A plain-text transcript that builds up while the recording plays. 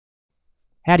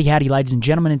Howdy, ladies and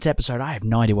gentlemen. It's episode, I have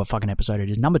no idea what fucking episode it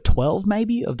is, number 12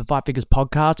 maybe, of the Five Figures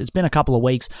podcast. It's been a couple of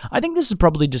weeks. I think this is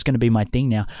probably just going to be my thing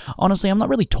now. Honestly, I'm not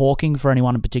really talking for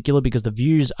anyone in particular because the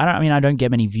views, I don't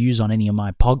get many views on any of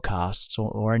my podcasts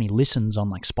or any listens on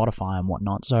like Spotify and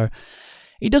whatnot, so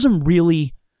it doesn't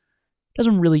really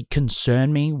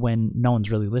concern me when no one's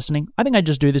really listening. I think I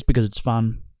just do this because it's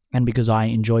fun and because I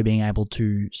enjoy being able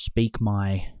to speak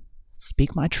my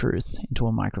truth into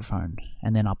a microphone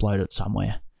and then upload it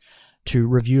somewhere to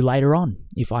review later on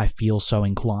if I feel so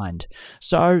inclined.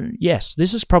 So yes,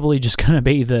 this is probably just going to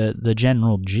be the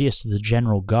general gist, the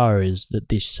general go, is that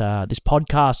this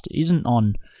podcast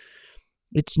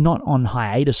it's not on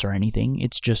hiatus or anything.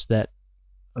 It's just that,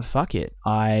 fuck it,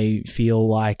 I feel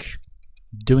like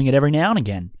doing it every now and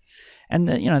again. And,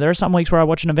 there are some weeks where I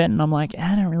watch an event and I'm like,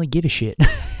 I don't really give a shit.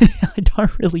 I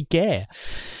don't really care.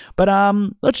 But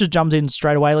let's just jump in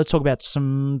straight away. Let's talk about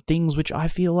some things which I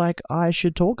feel like I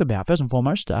should talk about. First and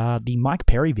foremost, the Mike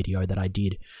Perry video that I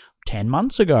did 10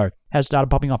 months ago has started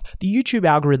popping off. The YouTube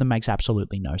algorithm makes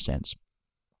absolutely no sense.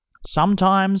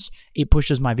 Sometimes it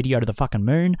pushes my video to the fucking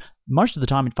moon. Most of the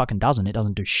time it fucking doesn't. It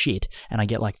doesn't do shit. And I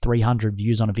get like 300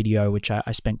 views on a video, which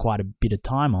I spent quite a bit of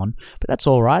time on. But that's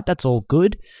all right. That's all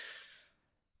good.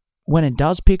 When it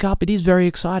does pick up, it is very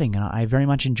exciting, and I very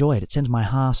much enjoy it. It sends my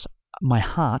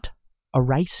heart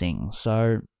a-racing,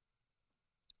 so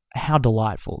how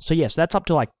delightful. So yes, that's up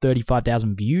to like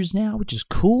 35,000 views now, which is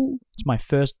cool. It's my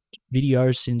first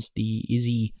video since the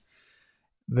Izzy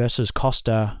versus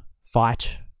Costa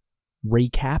fight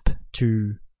recap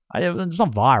it's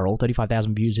not viral.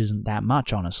 35,000 views isn't that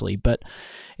much, honestly, but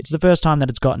it's the first time that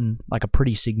it's gotten like a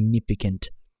pretty significant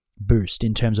boost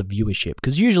in terms of viewership,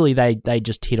 because usually they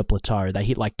just hit a plateau. They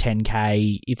hit like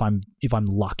 10k if I'm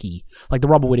lucky. Like the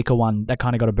Robert Whittaker one, that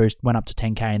kind of got a boost, went up to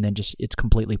 10k, and then just it's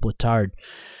completely plateaued.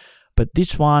 But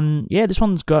this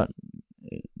one's got,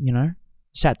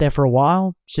 sat there for a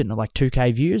while, sitting at like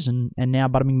 2k views, and now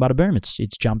bada bing bada boom,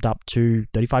 it's jumped up to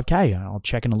 35k. I'll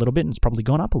check in a little bit, and it's probably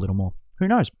gone up a little more. Who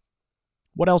knows?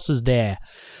 What else is there?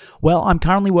 Well, I'm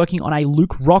currently working on a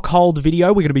Luke Rockhold video.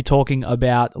 We're going to be talking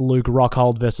about Luke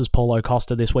Rockhold versus Paulo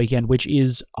Costa this weekend, which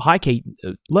is high-key.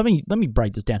 Let me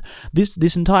break this down.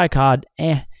 This entire card,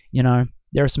 there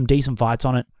are some decent fights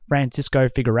on it. Francisco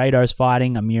Figueiredo's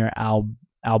fighting Amir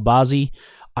Albazi.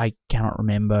 I cannot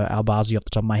remember Albazi off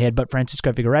the top of my head, but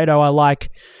Francisco Figueiredo I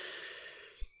like.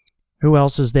 Who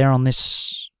else is there on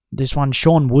this one?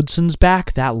 Sean Woodson's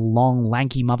back, that long,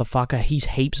 lanky motherfucker. He's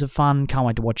heaps of fun. Can't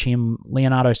wait to watch him.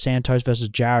 Leonardo Santos versus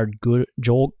Jared Gordon.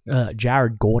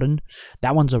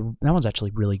 That one's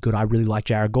actually really good. I really like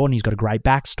Jared Gordon. He's got a great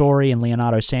backstory, and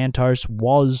Leonardo Santos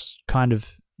was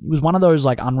one of those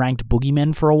like unranked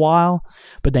boogeymen for a while,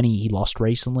 but then he lost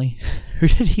recently. Who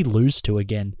did he lose to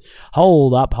again?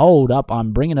 Hold up.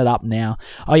 I'm bringing it up now.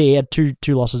 Oh yeah, he had two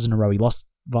losses in a row. He lost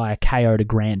via KO to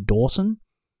Grant Dawson.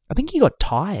 I think he got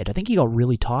tired. I think he got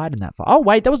really tired in that fight. Oh,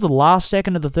 wait, that was the last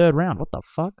second of the third round. What the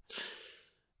fuck?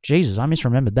 Jesus, I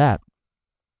misremembered that.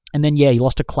 And then, he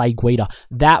lost to Clay Guida.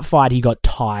 That fight he got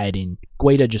tired in.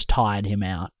 Guida just tired him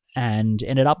out and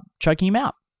ended up choking him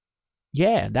out.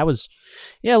 Yeah,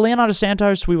 Leonardo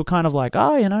Santos, we were kind of like,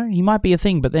 he might be a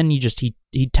thing, but then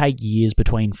he'd take years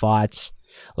between fights.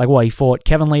 Like, he fought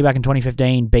Kevin Lee back in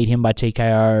 2015, beat him by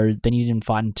TKO, then he didn't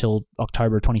fight until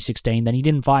October 2016, then he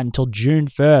didn't fight until June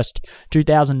 1st,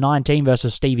 2019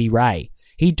 versus Stevie Ray.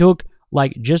 He took,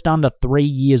 just under 3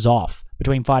 years off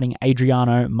between fighting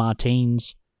Adriano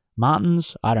Martins,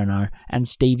 I don't know, and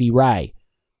Stevie Ray.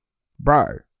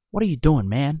 Bro, what are you doing,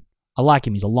 man? I like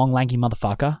him. He's a long, lanky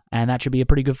motherfucker, and that should be a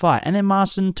pretty good fight. And then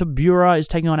Marcin Tybura is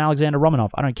taking on Alexander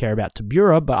Romanov. I don't care about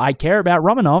Tybura, but I care about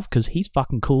Romanov because he's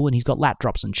fucking cool and he's got lat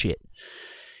drops and shit.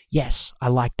 Yes, I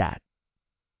like that.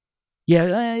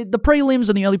 Yeah, the prelims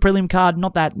and the early prelim card,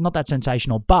 not that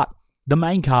sensational, but the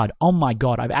main card, oh my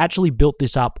god, I've actually built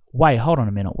this up. Wait, hold on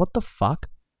a minute. What the fuck?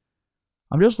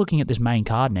 I'm just looking at this main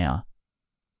card now.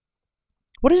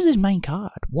 What is this main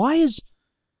card? Why is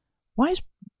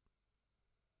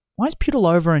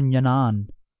Putilova and Yanan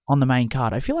on the main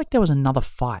card? I feel like there was another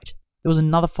fight. There was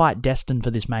another fight destined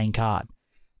for this main card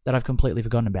that I've completely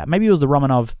forgotten about. Maybe it was the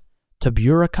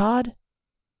Romanov-Tybura card?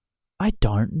 I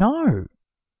don't know.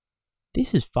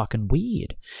 This is fucking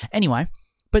weird. Anyway,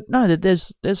 but no,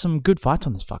 there's some good fights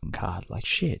on this fucking card. Like,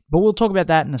 shit. But we'll talk about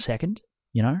that in a second,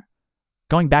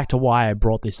 Going back to why I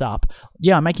brought this up.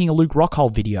 Yeah, I'm making a Luke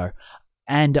Rockhold video.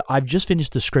 And I've just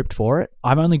finished the script for it.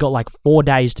 I've only got 4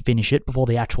 days to finish it before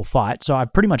the actual fight, so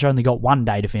I've pretty much only got 1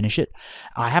 day to finish it.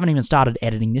 I haven't even started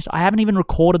editing this. I haven't even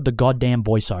recorded the goddamn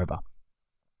voiceover.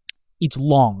 it's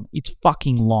long. It's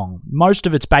fucking long. Most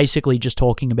of it's basically just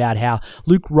talking about how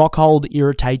Luke Rockhold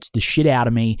irritates the shit out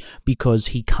of me because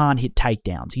he can't hit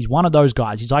takedowns. He's one of those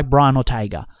guys. He's like Brian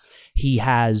Ortega. He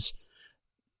has...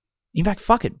 In fact,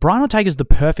 fuck it. Brian Ortega's the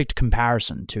perfect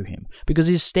comparison to him because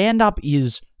his stand-up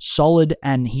is solid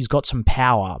and he's got some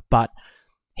power, but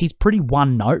he's pretty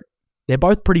one note. They're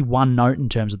both pretty one note in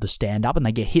terms of the stand-up, and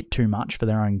they get hit too much for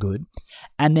their own good.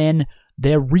 And then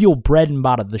their real bread and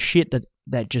butter, the shit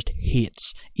that just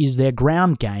hits, is their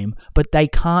ground game, but they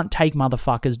can't take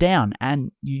motherfuckers down.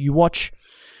 And you watch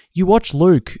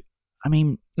Luke, I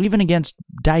mean, even against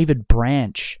David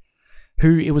Branch,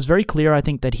 who it was very clear, I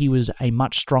think, that he was a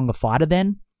much stronger fighter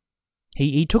then.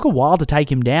 He took a while to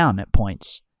take him down at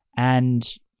points. And,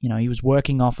 you know, he was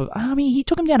working off of... I mean, he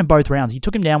took him down in both rounds. He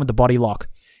took him down with the body lock.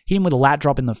 Hit him with a lat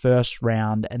drop in the first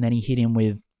round, and then he hit him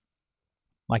with...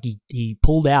 Like, he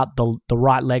pulled out the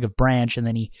right leg of Branch, and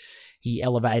then he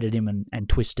elevated him and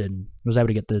twisted, and was able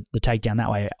to get the takedown that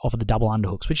way off of the double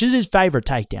underhooks, which is his favorite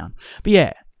takedown. But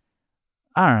yeah,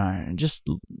 I don't know, just...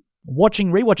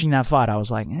 Rewatching that fight, I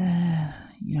was like,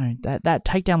 you know, that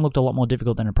takedown looked a lot more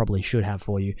difficult than it probably should have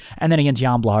for you. And then against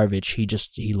Jan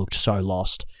Blachowicz, he looked so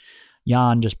lost.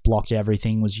 Jan just blocked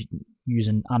everything, was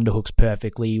using underhooks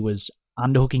perfectly, was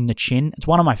underhooking the chin. It's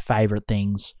one of my favorite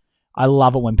things. I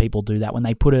love it when people do that. When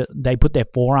they put their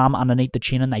forearm underneath the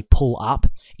chin and they pull up,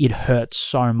 it hurts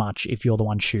so much if you're the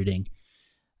one shooting.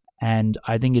 And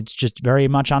I think it's just very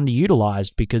much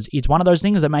underutilized because it's one of those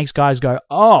things that makes guys go,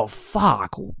 oh,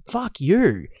 fuck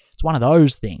you. It's one of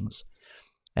those things.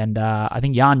 And I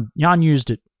think Jan used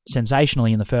it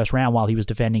sensationally in the first round while he was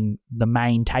defending the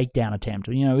main takedown attempt.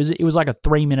 You know, it was like a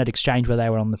 3-minute exchange where they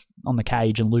were on the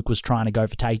cage and Luke was trying to go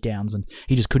for takedowns and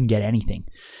he just couldn't get anything.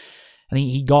 I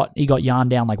think he got Jan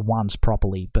down like once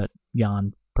properly, but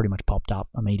Jan pretty much popped up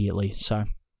immediately. So,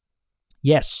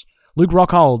 yes, Luke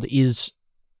Rockhold is...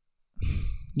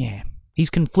 Yeah, he's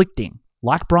conflicting,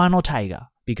 like Brian Ortega,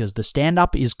 because the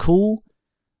stand-up is cool,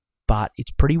 but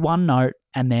it's pretty one note,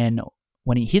 and then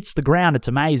when he hits the ground, it's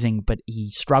amazing, but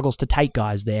he struggles to take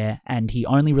guys there, and he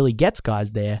only really gets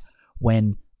guys there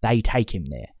when they take him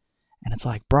there. And it's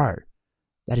like, bro,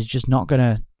 that is just not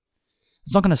gonna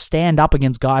stand up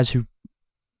against guys who,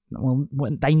 well,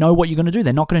 when they know what you're gonna do.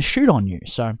 They're not gonna shoot on you,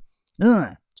 so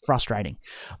it's frustrating.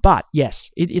 But yes,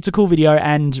 it's a cool video,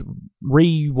 and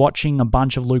re-watching a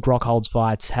bunch of Luke Rockhold's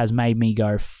fights has made me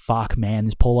go, fuck man,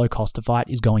 this Paulo Costa fight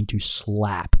is going to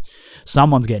slap.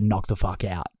 Someone's getting knocked the fuck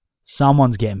out.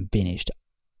 Someone's getting finished.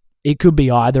 It could be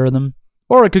either of them,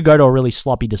 or it could go to a really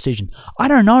sloppy decision. I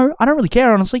don't know. I don't really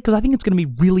care, honestly, because I think it's going to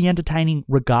be really entertaining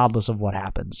regardless of what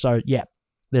happens. So yeah,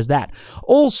 there's that.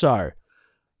 Also,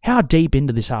 how deep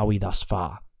into this are we thus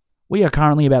far? We are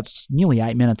currently about nearly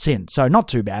 8 minutes in, so not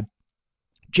too bad.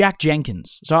 Jack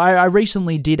Jenkins. So I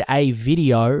recently did a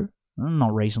video,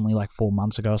 not recently, like 4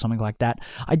 months ago or something like that.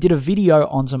 I did a video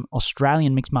on some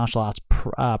Australian mixed martial arts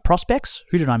prospects.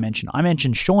 Who did I mention? I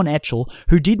mentioned Sean Etchell,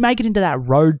 who did make it into that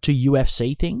road to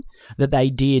UFC thing that they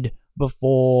did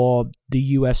before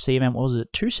the UFC event. What was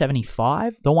it,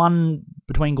 275? The one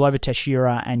between Glover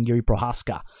Teixeira and Yuri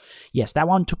Prohaska. Yes, that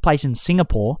one took place in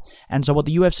Singapore. And so what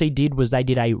the UFC did was they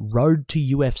did a road to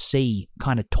UFC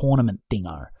kind of tournament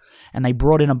thingo. And they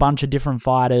brought in a bunch of different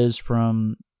fighters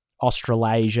from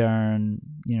Australasia and,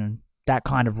 you know, that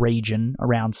kind of region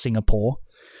around Singapore.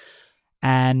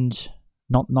 And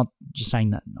not just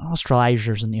saying that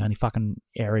Australasia isn't the only fucking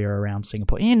area around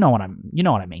Singapore. You know what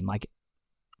I mean. Like,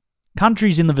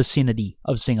 countries in the vicinity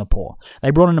of Singapore.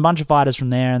 They brought in a bunch of fighters from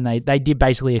there, and they did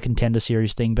basically a contender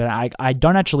series thing, but I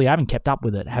haven't kept up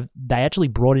with it. Have they actually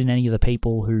brought in any of the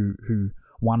people who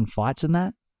won fights in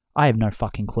that? I have no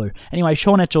fucking clue. Anyway,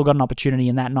 Sean Etchell got an opportunity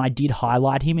in that, and I did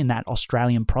highlight him in that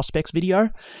Australian prospects video.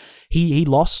 He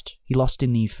lost. He lost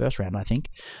in the first round, I think.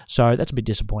 So that's a bit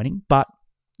disappointing. But,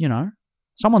 you know,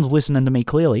 someone's listening to me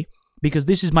clearly, because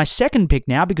this is my second pick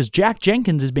now, because Jack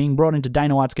Jenkins is being brought into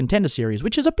Dana White's contender series,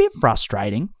 which is a bit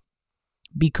frustrating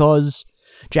because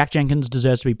Jack Jenkins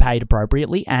deserves to be paid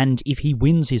appropriately, and if he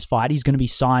wins his fight, he's going to be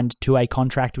signed to a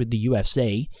contract with the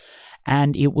UFC,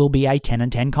 and it will be a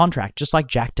 10-10 contract, just like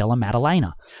Jack Della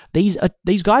Maddalena. These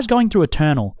guys going through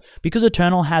Eternal, because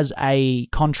Eternal has a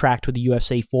contract with the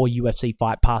UFC for UFC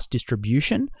Fight Pass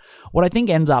distribution, what I think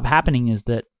ends up happening is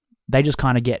that they just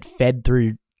kind of get fed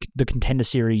through the contender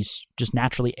series just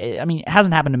naturally. I mean, it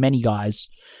hasn't happened to many guys.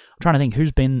 I'm trying to think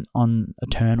who's been on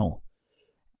Eternal.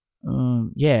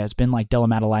 Yeah, it's been like Della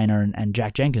Maddalena and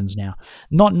Jack Jenkins now.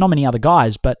 Not many other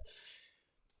guys, but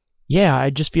yeah, I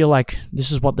just feel like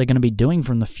this is what they're going to be doing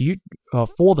for the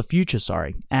future.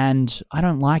 And I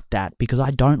don't like that, because I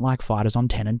don't like fighters on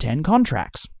 10-10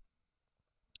 contracts.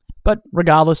 But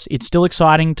regardless, it's still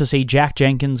exciting to see Jack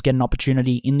Jenkins get an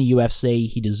opportunity in the UFC.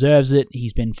 He deserves it.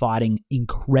 He's been fighting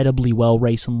incredibly well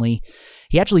recently.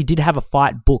 He actually did have a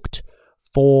fight booked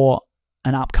for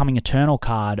an upcoming Eternal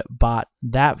card, but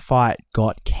that fight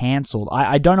got cancelled.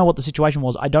 I don't know what the situation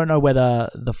was. I don't know whether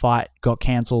the fight got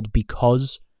cancelled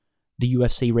because the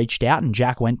UFC reached out and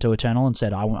Jack went to Eternal and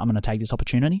said, I'm going to take this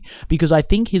opportunity. Because I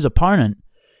think his opponent,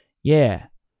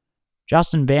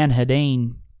 Justin Van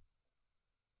Herden.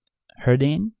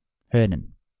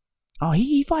 Oh,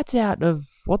 he fights out of,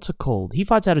 what's it called? He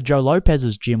fights out of Joe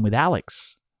Lopez's gym with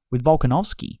Alex, with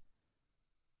Volkanovski.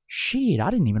 Shit, I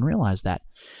didn't even realize that.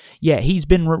 Yeah, he's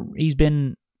been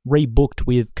rebooked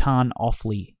with Khan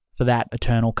Offley for that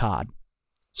Eternal card.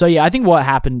 So yeah, I think what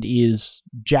happened is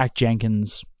Jack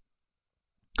Jenkins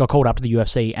got called up to the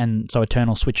UFC, and so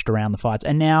Eternal switched around the fights.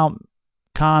 And now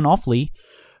Khan Offley,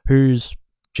 who's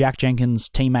Jack Jenkins'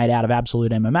 teammate out of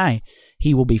Absolute MMA,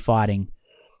 he will be fighting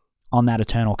on that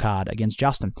Eternal card against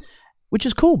Justin, which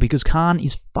is cool because Khan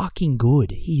is fucking good.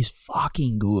 He's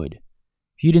fucking good.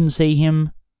 If you didn't see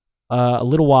him a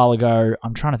little while ago,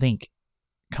 I'm trying to think,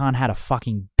 Khan had a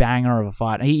fucking banger of a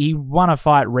fight. He won a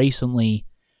fight recently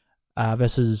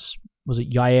versus, was it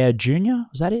Yair Jr.?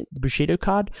 Was that it? The Bushido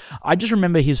card? I just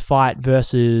remember his fight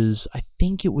versus, I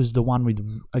think it was the one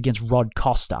against Rod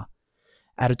Costa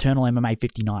at Eternal MMA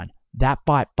 59. That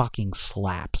fight fucking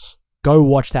slaps. Go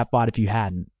watch that fight if you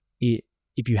hadn't.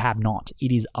 If you have not,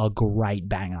 it is a great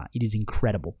banger. It is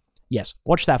incredible. Yes,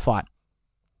 watch that fight.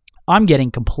 I'm getting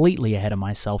completely ahead of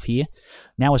myself here.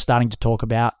 Now we're starting to talk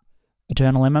about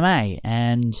Eternal MMA,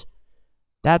 and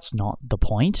that's not the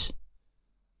point.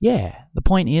 Yeah, the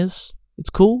point is, it's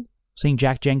cool seeing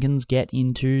Jack Jenkins get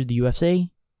into the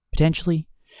UFC, potentially.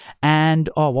 And,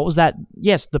 what was that?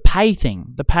 Yes, the pay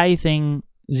thing. The pay thing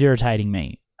is irritating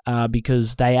me.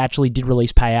 Because they actually did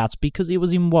release payouts because it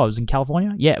was in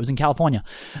California? Yeah, it was in California.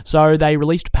 So they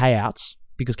released payouts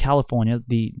because California,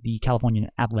 the California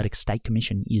Athletic State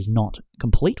Commission is not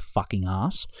complete fucking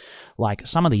ass like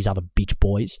some of these other bitch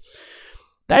boys.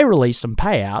 They released some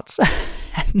payouts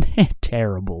and they're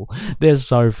terrible. They're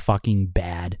so fucking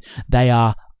bad. They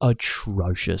are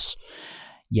atrocious.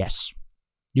 Yes,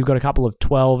 you've got a couple of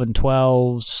 12 and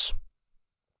 12s.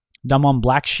 Damon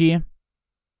Blackshear.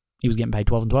 He was getting paid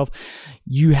 12 and 12.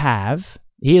 You have,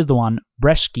 here's the one,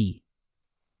 Bresky.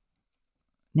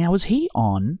 Now, was he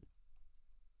on?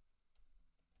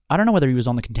 I don't know whether he was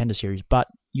on the Contender Series, but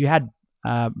you had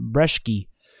Bresky,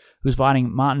 who was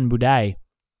fighting Martin Boudet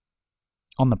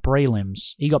on the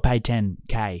prelims. He got paid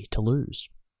 $10K to lose.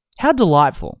 How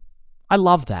delightful. I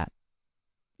love that.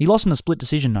 He lost in a split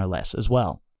decision, no less, as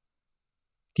well.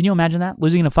 Can you imagine that?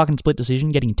 Losing in a fucking split decision,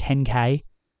 getting $10K?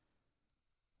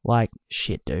 Like,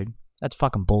 shit, dude. That's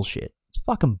fucking bullshit. It's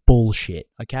fucking bullshit,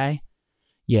 okay?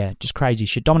 Yeah, just crazy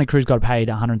shit. Dominic Cruz got paid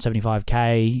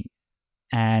 $175K,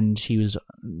 and he was,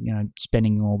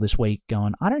 spending all this week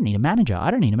going, I don't need a manager.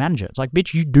 It's like,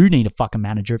 bitch, you do need a fucking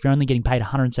manager if you're only getting paid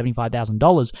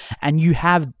 $175,000, and you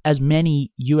have as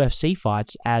many UFC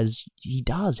fights as he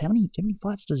does. How many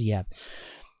fights does he have?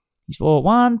 He's fought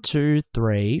 1, 2,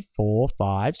 3, 4,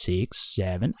 5, 6,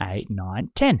 7, 8, 9,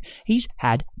 10. He's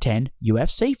had 10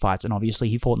 UFC fights, and obviously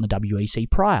he fought in the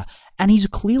WEC prior. And he's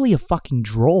clearly a fucking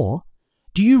draw.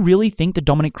 Do you really think that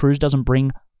Dominic Cruz doesn't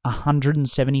bring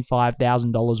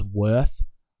 $175,000 worth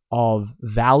of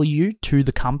value to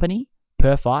the company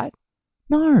per fight?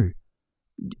 No.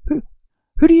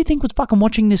 Who do you think was fucking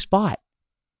watching this fight?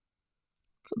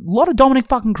 A lot of Dominic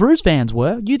fucking Cruz fans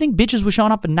were. Do you think bitches were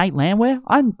showing up for Nate Landwehr?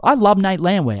 I love Nate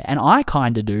Landwehr, and I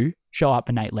kind of do show up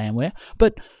for Nate Landwehr,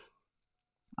 but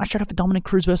I showed up for Dominic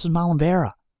Cruz versus Marlon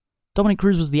Vera. Dominic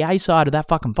Cruz was the A side of that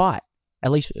fucking fight,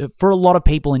 at least for a lot of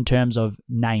people in terms of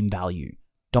name value.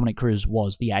 Dominic Cruz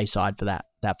was the A side for that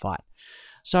fight.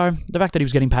 So the fact that he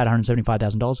was getting paid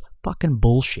 $175,000, fucking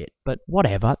bullshit. But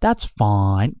whatever, that's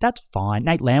fine.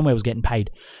 Nate Landwehr was getting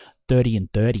paid 30 and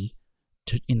 30.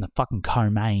 In the fucking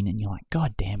co-main, and you're like,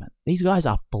 God damn it, these guys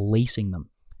are fleecing them.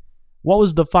 What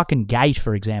was the fucking gate,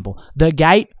 for example? The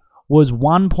gate was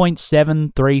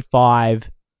 $1.735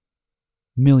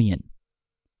 million.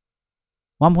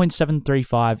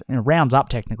 1.735, and it rounds up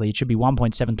technically. It should be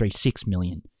 1.736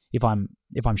 million if I'm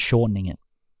shortening it.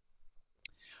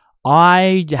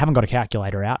 I haven't got a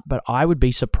calculator out, but I would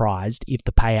be surprised if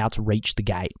the payouts reach the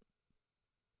gate.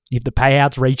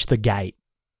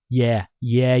 Yeah.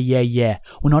 We're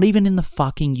not even in the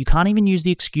fucking... You can't even use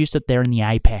the excuse that they're in the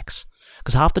apex.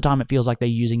 Because half the time it feels like they're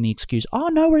using the excuse, oh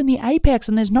no, we're in the apex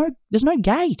and there's no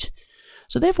gate.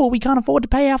 So therefore we can't afford to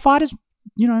pay our fighters,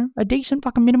 a decent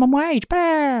fucking minimum wage.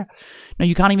 Bah! No,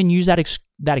 you can't even use that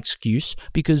excuse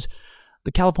because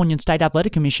the California State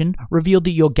Athletic Commission revealed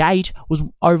that your gate was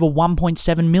over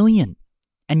 1.7 million.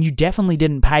 And you definitely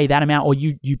didn't pay that amount, or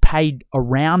you paid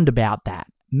around about that.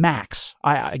 Max.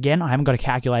 I haven't got a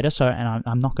calculator, and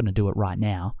I'm not going to do it right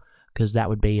now, because that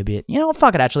would be a bit...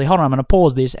 fuck it, actually. Hold on, I'm going to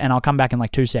pause this, and I'll come back in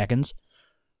like 2 seconds.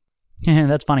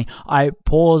 That's funny. I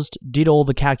paused, did all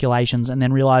the calculations, and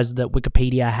then realized that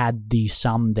Wikipedia had the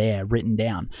sum there written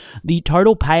down. The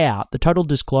total payout, the total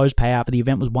disclosed payout for the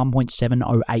event was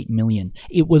 $1.708 million.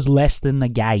 It was less than the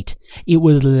gate.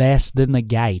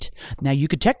 Now, you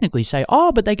could technically say,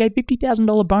 but they gave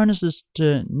 $50,000 bonuses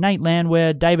to Nate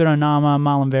Landwehr, David Onama,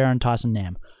 Marlon Vera, and Tyson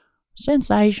Nam.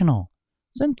 Sensational.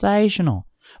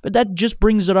 But that just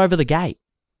brings it over the gate.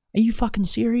 Are you fucking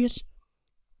serious?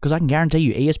 Because I can guarantee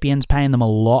you, ESPN's paying them a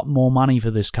lot more money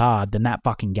for this card than that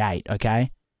fucking gate,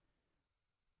 okay?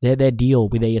 Their deal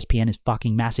with ESPN is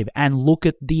fucking massive. And look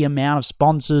at the amount of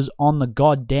sponsors on the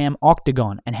goddamn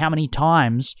octagon and how many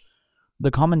times the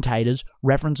commentators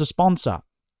reference a sponsor.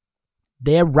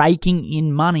 They're raking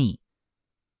in money.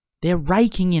 So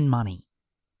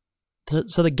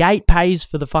the gate pays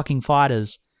for the fucking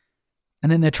fighters,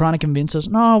 and then they're trying to convince us,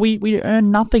 no, we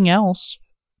earn nothing else.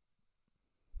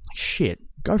 Shit.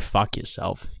 Go fuck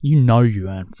yourself. You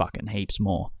earn fucking heaps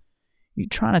more. You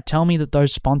trying to tell me that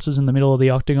those sponsors in the middle of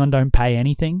the octagon don't pay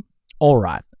anything? All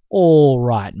right,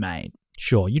 mate.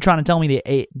 Sure. You trying to tell me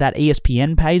that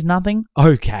ESPN pays nothing?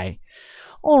 Okay.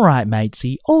 All right,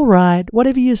 matey. All right.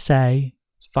 Whatever you say.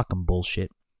 It's fucking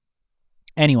bullshit.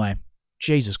 Anyway.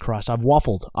 Jesus Christ, I have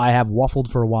waffled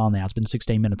for a while now. It's been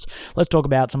 16 minutes. Let's talk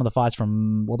about some of the fights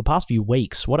from, the past few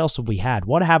weeks. What else have we had?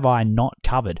 What have I not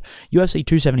covered? UFC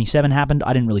 277 happened.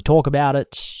 I didn't really talk about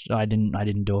it. I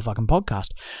didn't do a fucking podcast.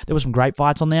 There were some great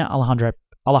fights on there. Alejandro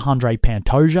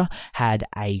Pantoja had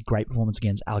a great performance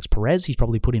against Alex Perez. He's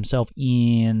probably put himself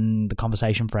in the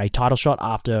conversation for a title shot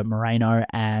after Moreno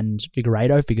and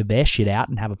Figueiredo figured their shit out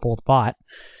and have a fourth fight.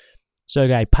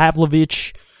 Sergey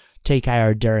Pavlovich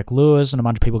TKO Derek Lewis, and a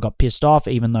bunch of people got pissed off,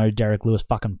 even though Derek Lewis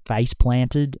fucking face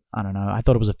planted. I don't know. I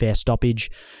thought it was a fair stoppage.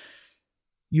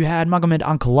 You had Magomed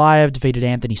Ankalaev defeated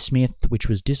Anthony Smith, which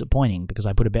was disappointing because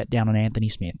I put a bet down on Anthony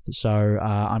Smith, so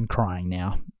I'm crying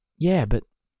now. Yeah, but...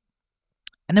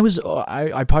 And there was...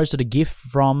 I posted a GIF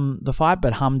from the fight,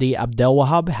 but Hamdi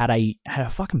Abdelwahab had a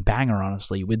fucking banger,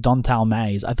 honestly, with Dontal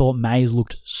Mays. I thought Mays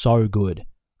looked so good.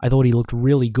 I thought he looked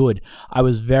really good. I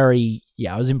was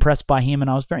impressed by him, and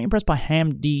I was very impressed by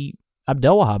Hamdi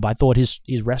Abdelwahab. I thought his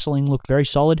wrestling looked very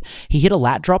solid. He hit a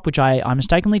lat drop, which I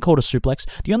mistakenly called a suplex.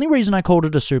 The only reason I called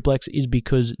it a suplex is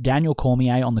because Daniel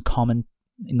Cormier in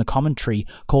the commentary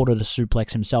called it a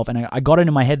suplex himself, and I got it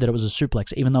in my head that it was a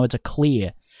suplex, even though it's a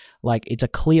clear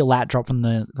lat drop from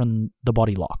the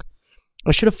body lock. I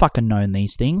should have fucking known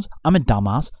these things. I'm a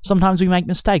dumbass. Sometimes we make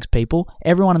mistakes, people.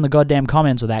 Everyone in the goddamn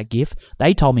comments of that GIF,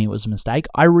 they told me it was a mistake.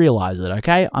 I realize it,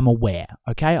 okay? I'm aware,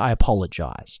 okay? I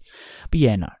apologize. But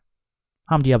yeah, no.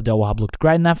 Hamdi Abdelwahab looked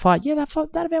great in that fight. Yeah,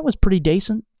 that event was pretty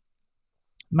decent.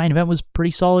 The main event was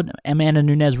pretty solid. Amanda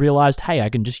Nunes realized, hey, I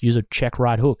can just use a check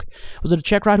right hook. Was it a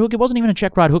check right hook? It wasn't even a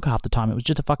check right hook half the time. It was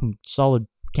just a fucking solid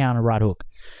counter right hook.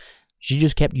 She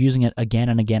just kept using it again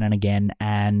and again and again,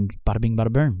 and bada bing,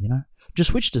 bada boom,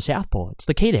 Just switch to southpaw. It's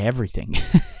the key to everything.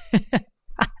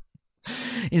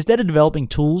 Instead of developing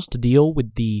tools to deal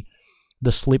with the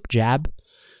slip jab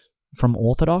from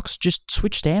orthodox, just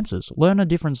switch stances. Learn a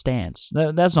different stance.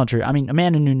 That's not true. I mean,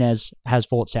 Amanda Nunes has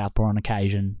fought southpaw on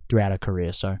occasion throughout her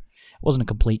career, so it wasn't a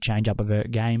complete change-up of her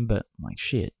game, but,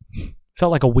 shit.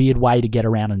 Felt like a weird way to get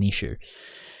around an issue.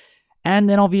 And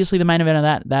then, obviously, the main event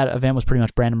of that event was pretty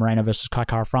much Brandon Moreno versus Kai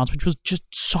Kara France, which was just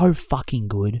so fucking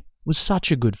good. It was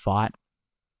such a good fight.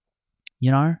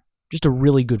 Just a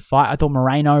really good fight. I thought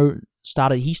Moreno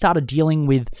started dealing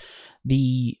with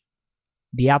the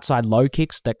outside low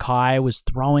kicks that Kai was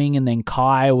throwing, and then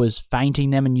Kai was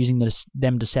feinting them and using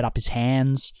them to set up his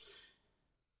hands.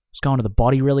 He was going to the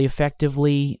body really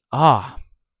effectively.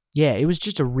 Yeah, it was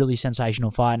just a really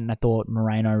sensational fight, and I thought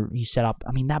Moreno, he set up,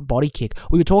 that body kick.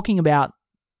 We were talking about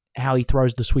how he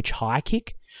throws the switch high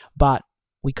kick, but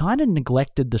we kind of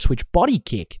neglected the switch body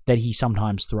kick that he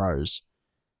sometimes throws.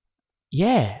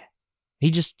 Yeah,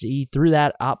 he threw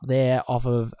that up there off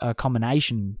of a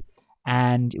combination,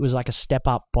 and it was like a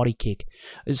step-up body kick.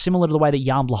 It's similar to the way that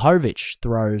Jan Blachowicz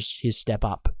throws his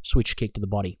step-up switch kick to the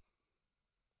body.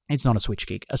 It's not a switch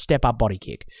kick, a step-up body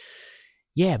kick.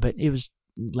 Yeah, but it was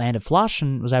landed flush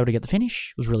and was able to get the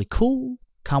finish. It was really cool.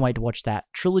 Can't wait to watch that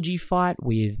trilogy fight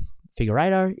with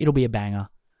Figueiredo. It'll be a banger.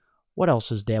 What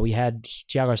else is there? We had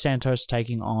Thiago Santos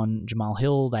taking on Jamal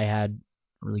Hill. They had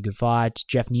really good fight.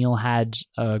 Jeff Neal had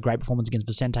a great performance against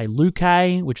Vicente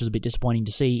Luque, which was a bit disappointing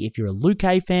to see if you're a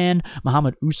Luque fan.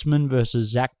 Muhammad Usman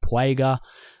versus Zach Puega.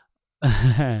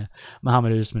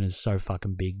 Muhammad Usman is so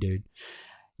fucking big, dude.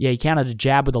 Yeah, he countered a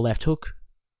jab with a left hook.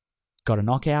 Got a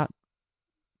knockout.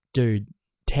 Dude,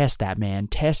 test that, man.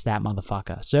 Test that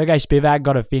motherfucker. Sergey Spivak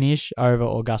got a finish over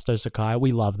Augusto Sakai.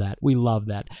 We love that. We love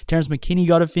that. Terrence McKinney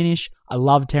got a finish. I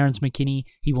love Terrence McKinney.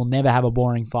 He will never have a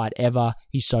boring fight ever.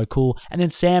 He's so cool. And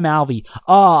then Sam Alvey.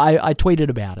 Oh, I tweeted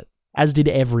about it, as did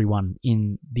everyone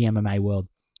in the MMA world.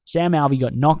 Sam Alvey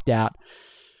got knocked out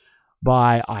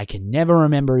by, I can never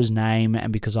remember his name,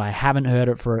 and because I haven't heard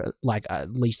it for like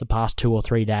at least the past 2 or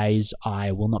 3 days,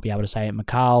 I will not be able to say it.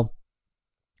 Mikhail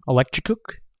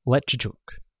Lechchuk.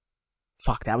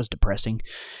 Fuck, that was depressing.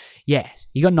 Yeah,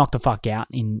 he got knocked the fuck out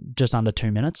in just under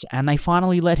 2 minutes, and they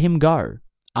finally let him go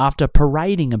after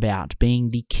parading about being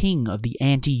the king of the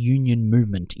anti-union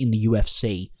movement in the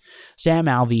UFC. Sam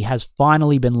Alvey has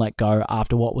finally been let go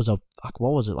after what was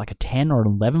like a 10 or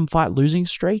 11 fight losing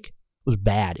streak? It was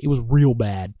bad. It was real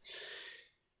bad.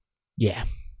 Yeah.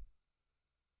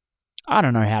 I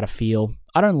don't know how to feel.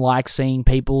 I don't like seeing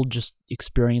people just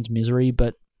experience misery,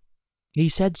 but he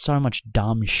said so much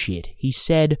dumb shit. He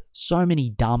said so many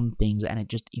dumb things, and it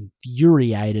just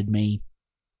infuriated me.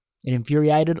 It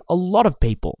infuriated a lot of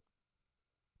people.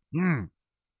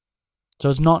 So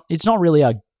it's not really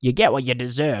a you get what you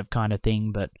deserve kind of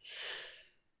thing, but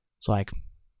it's like,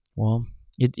 well,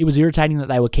 it was irritating that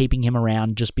they were keeping him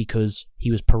around just because he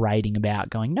was parading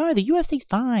about going, no, the UFC's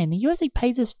fine. The UFC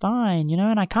pays us fine,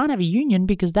 and I can't have a union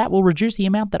because that will reduce the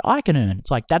amount that I can earn.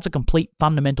 It's like, that's a complete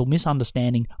fundamental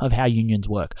misunderstanding of how unions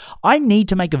work. I need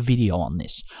to make a video on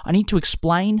this. I need to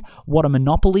explain what a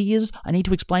monopoly is. I need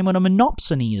to explain what a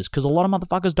monopsony is, because a lot of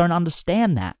motherfuckers don't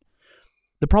understand that.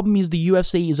 The problem is the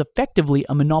UFC is effectively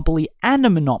a monopoly and a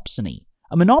monopsony.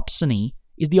 A monopsony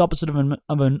is the opposite of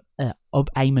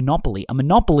a monopoly. A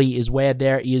monopoly is where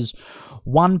there is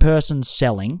one person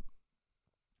selling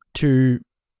to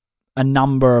a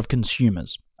number of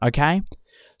consumers, okay?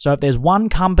 So if there's one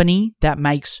company that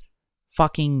makes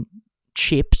fucking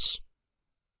chips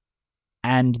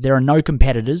and there are no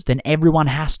competitors, then everyone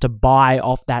has to buy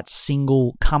off that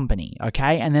single company,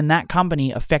 okay? And then that company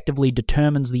effectively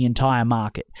determines the entire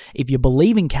market. If you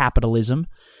believe in capitalism,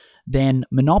 then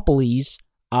monopolies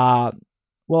are...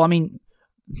 Well, I mean,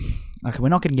 okay, we're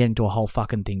not going to get into a whole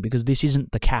fucking thing because this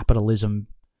isn't the capitalism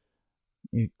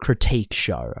critique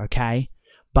show, okay?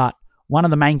 But one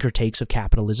of the main critiques of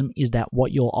capitalism is that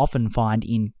what you'll often find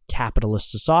in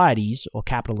capitalist societies or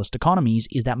capitalist economies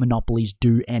is that monopolies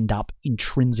do end up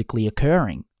intrinsically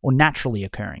occurring, or naturally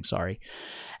occurring, sorry.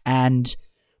 And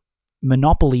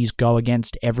monopolies go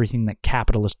against everything that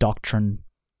capitalist doctrine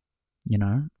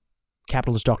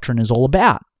is all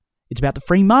about. It's about the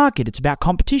free market. It's about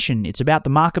competition. It's about the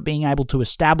market being able to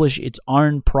establish its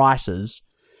own prices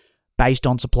based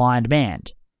on supply and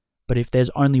demand. But if there's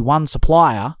only one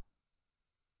supplier,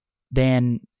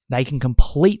 then they can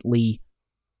completely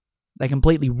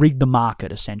rig the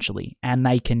market, essentially. And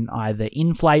they can either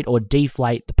inflate or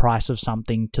deflate the price of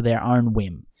something to their own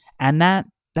whim. And that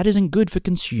isn't good for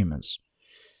consumers.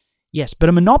 Yes, but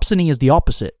a monopsony is the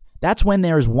opposite. That's when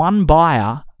there is one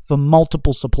buyer for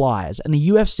multiple suppliers. And the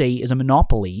UFC is a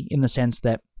monopoly in the sense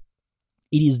that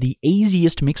it is the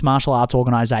easiest mixed martial arts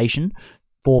organization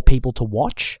for people to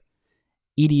watch.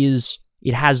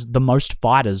 It has the most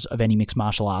fighters of any mixed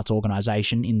martial arts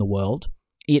organization in the world.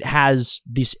 It has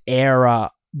this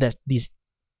era,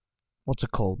 what's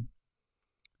it called?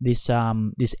 This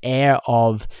air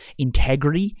of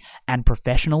integrity and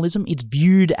professionalism. It's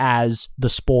viewed as the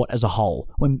sport as a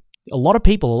whole. When a lot of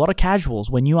people, a lot of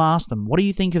casuals, when you ask them, what do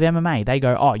you think of MMA? They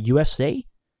go, oh, UFC?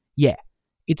 Yeah,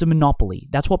 it's a monopoly.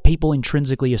 That's what people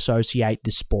intrinsically associate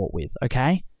this sport with,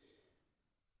 okay?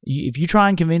 If you try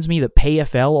and convince me that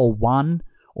PFL or ONE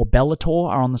or Bellator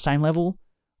are on the same level,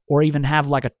 or even have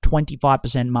like a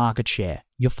 25% market share,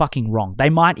 you're fucking wrong.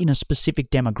 They might in a specific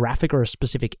demographic or a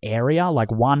specific area,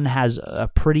 like ONE has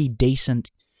a pretty decent,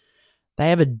 they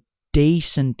have a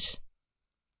decent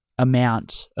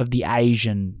amount of the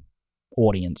Asian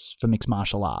audience for mixed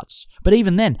martial arts. But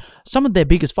even then, some of their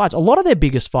biggest fights, a lot of their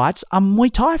biggest fights are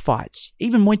Muay Thai fights.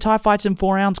 Even Muay Thai fights in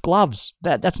 4-ounce gloves.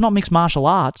 That's not mixed martial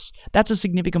arts. That's a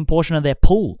significant portion of their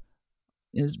pool.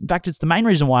 In fact, it's the main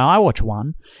reason why I watch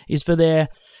ONE is for their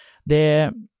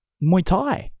Muay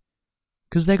Thai.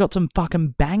 Because they got some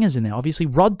fucking bangers in there. Obviously,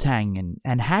 Rodtang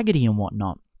and Haggerty and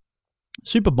whatnot.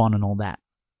 Superbon and all that.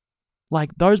 Like,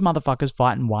 those motherfuckers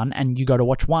fight in ONE, and you go to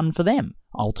watch ONE for them,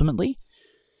 ultimately.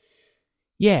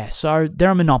 Yeah, so they're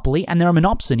a monopoly, and they're a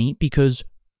monopsony because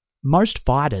most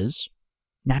fighters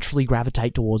naturally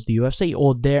gravitate towards the UFC,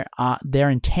 or their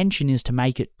intention is to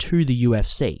make it to the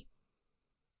UFC.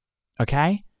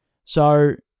 Okay?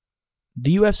 So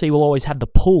the UFC will always have the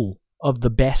pull of the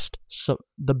best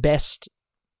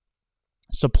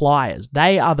suppliers.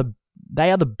 They are the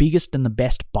biggest and the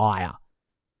best buyer.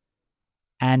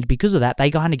 And because of that, they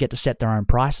kind of get to set their own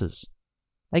prices.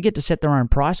 They get to set their own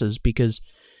prices because,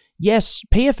 yes,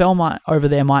 PFL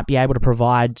might be able to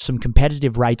provide some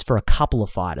competitive rates for a couple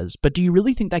of fighters, but do you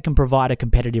really think they can provide a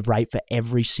competitive rate for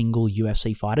every single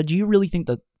UFC fighter? Do you really think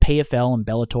that PFL and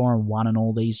Bellator and ONE and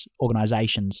all these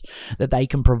organizations, that they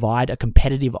can provide a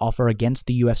competitive offer against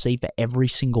the UFC for every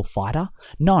single fighter?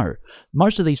 No.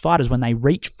 Most of these fighters, when they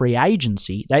reach free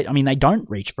agency, they don't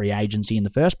reach free agency in the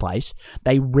first place.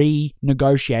 They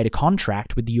renegotiate a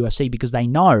contract with the UFC because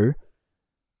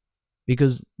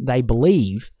they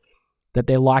believe that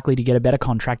they're likely to get a better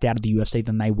contract out of the UFC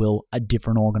than they will a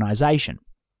different organization.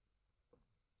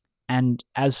 And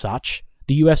as such,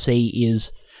 the UFC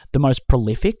is the most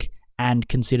prolific and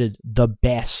considered the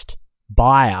best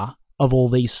buyer of all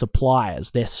these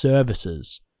suppliers, their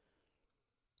services.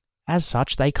 As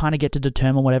such, they kind of get to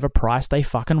determine whatever price they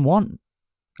fucking want.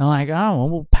 They're like, oh, well,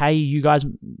 we'll pay you guys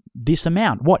this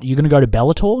amount. What, you're going to go to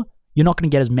Bellator? You're not going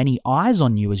to get as many eyes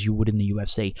on you as you would in the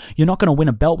UFC. You're not going to win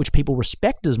a belt which people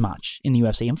respect as much in the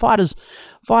UFC. And fighters,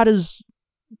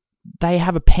 they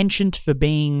have a penchant for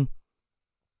being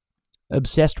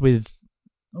obsessed with,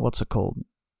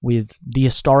 with the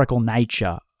historical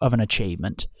nature of an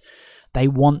achievement. They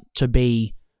want to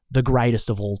be the greatest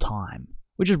of all time,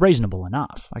 which is reasonable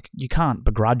enough. Like, you can't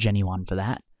begrudge anyone for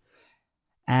that.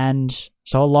 And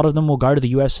so a lot of them will go to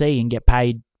the UFC and get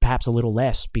paid perhaps a little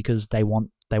less because they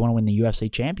want to win the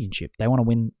UFC championship. They want to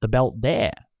win the belt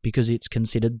there because it's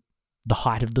considered the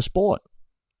height of the sport.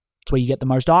 It's where you get the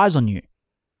most eyes on you.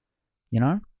 You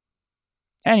know?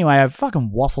 Anyway, I've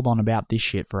fucking waffled on about this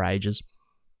shit for ages.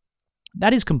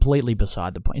 That is completely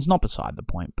beside the point. It's not beside the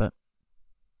point, but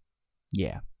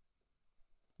yeah.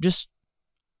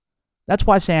 That's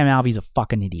why Sam Alvey's a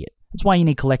fucking idiot. That's why you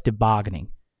need collective bargaining.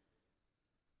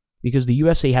 Because the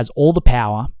UFC has all the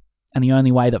power, and the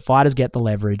only way that fighters get the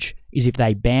leverage is if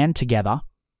they band together,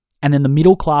 and then the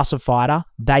middle class of fighter,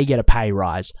 they get a pay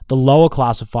rise. The lower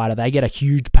class of fighter, they get a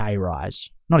huge pay rise.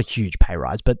 Not a huge pay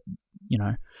rise, but, you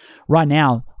know, right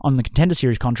now, on the Contender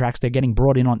Series contracts, they're getting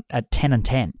brought in at 10 and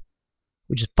 10,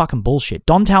 which is fucking bullshit.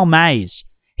 Dontal Mays,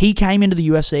 he came into the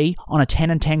UFC on a 10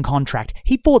 and 10 contract.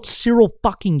 He fought Cyril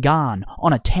fucking Gane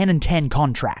on a 10 and 10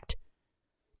 contract.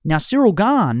 Now, Cyril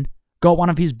Gane got one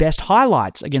of his best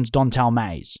highlights against Dontal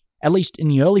Mays, at least in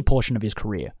the early portion of his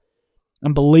career.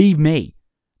 And believe me,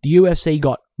 the UFC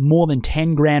got more than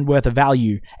 10 grand worth of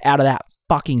value out of that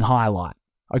fucking highlight.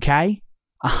 Okay?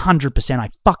 100%, I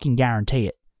fucking guarantee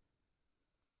it.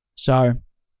 So,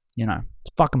 you know,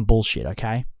 it's fucking bullshit,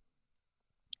 okay?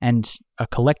 And a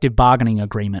collective bargaining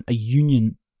agreement, a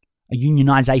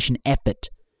unionization effort,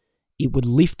 it would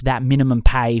lift that minimum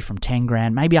pay from 10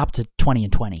 grand, maybe up to 20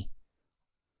 and 20.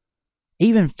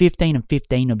 Even 15 and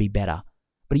 15 would be better.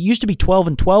 But it used to be 12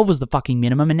 and 12 was the fucking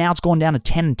minimum, and now it's gone down to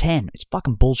 10 and 10. It's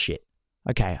fucking bullshit.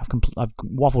 Okay, I've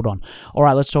waffled on. All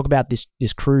right, let's talk about this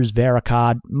Cruz Vera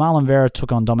card. Marlon Vera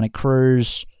took on Dominic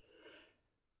Cruz.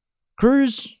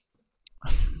 Cruz,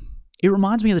 it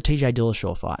reminds me of the TJ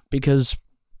Dillashaw fight, because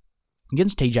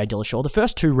against TJ Dillashaw, the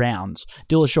first 2 rounds,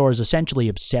 Dillashaw is essentially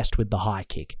obsessed with the high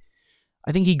kick.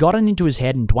 I think he got it into his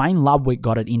head, and Dwayne Ludwig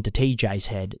got it into TJ's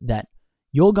head, that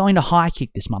you're going to high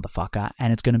kick this motherfucker,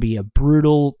 and it's going to be a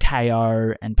brutal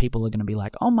KO, and people are going to be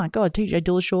like, oh my god, TJ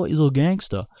Dillashaw is a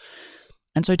gangster.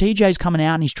 And so TJ's coming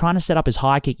out, and he's trying to set up his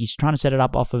high kick. He's trying to set it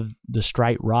up off of the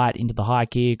straight right into the high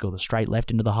kick, or the straight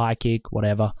left into the high kick,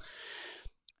 whatever.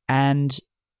 And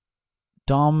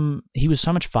Dom, he was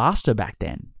so much faster back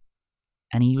then.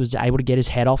 And he was able to get his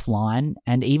head offline,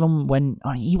 and even when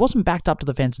he wasn't backed up to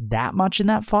the fence that much in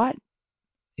that fight,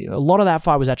 a lot of that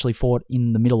fight was actually fought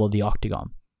in the middle of the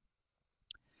octagon.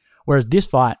 Whereas this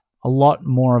fight, a lot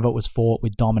more of it was fought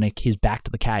with Dominic, his back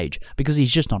to the cage, because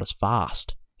he's just not as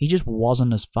fast. He just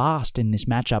wasn't as fast in this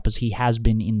matchup as he has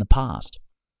been in the past.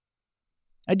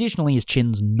 Additionally, his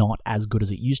chin's not as good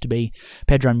as it used to be.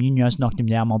 Pedro Munoz knocked him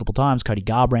down multiple times. Cody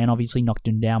Garbrandt obviously knocked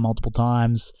him down multiple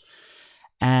times.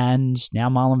 And now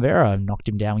Marlon Vera knocked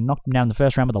him down. He knocked him down in the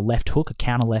first round with a left hook, a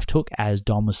counter left hook, as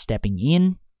Dom was stepping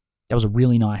in. That was a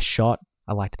really nice shot.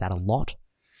 I liked that a lot.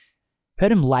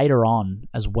 Heard him later on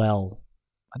as well.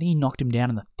 I think he knocked him down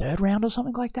in the 3rd round or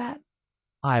something like that.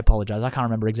 I apologize. I can't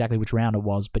remember exactly which round it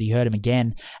was, but he hurt him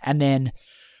again. And then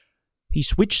he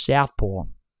switched southpaw.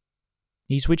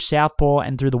 He switched southpaw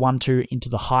and threw the 1-2 into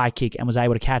the high kick and was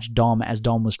able to catch Dom as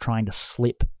Dom was trying to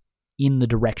slip in the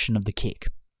direction of the kick.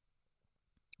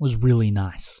 It was really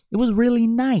nice. It was really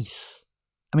nice.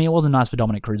 I mean, it wasn't nice for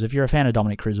Dominic Cruz. If you're a fan of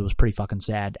Dominic Cruz, it was pretty fucking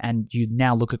sad. And you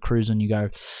now look at Cruz and you go,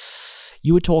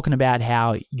 you were talking about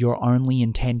how your only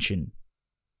intention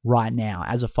right now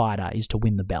as a fighter is to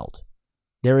win the belt.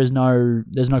 There's no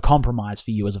compromise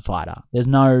for you as a fighter. There's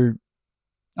no,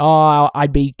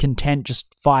 I'd be content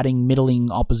just fighting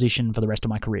middling opposition for the rest of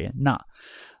my career. Nah.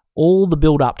 All the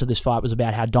build up to this fight was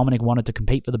about how Dominic wanted to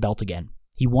compete for the belt again.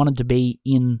 He wanted to be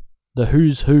in the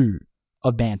who's who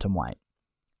of bantamweight.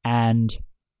 And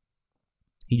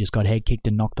he just got head kicked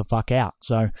and knocked the fuck out.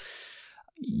 So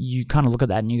you kind of look at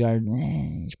that and you go,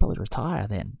 he should probably retire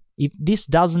then. If this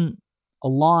doesn't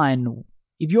align,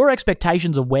 if your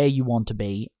expectations of where you want to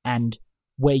be and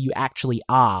where you actually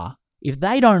are, if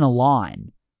they don't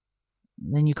align,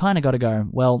 then you kind of got to go,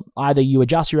 well, either you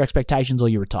adjust your expectations or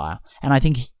you retire. And I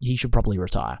think he should probably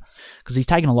retire because he's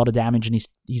taken a lot of damage and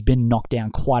he's been knocked down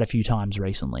quite a few times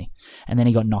recently. And then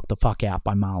he got knocked the fuck out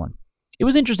by Marlon. It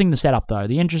was interesting, the setup, though.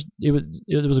 It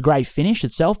was a great finish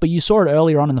itself, but you saw it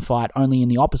earlier on in the fight, only in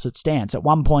the opposite stance. At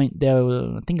one point, there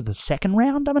was, I think, the second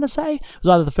round, I'm going to say. It was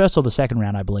either the first or the second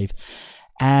round, I believe.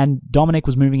 And Dominic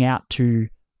was moving out to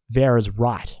Vera's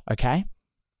right, okay?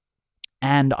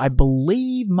 And I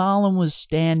believe Marlon was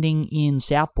standing in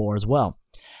southpaw as well.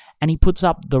 And he puts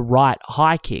up the right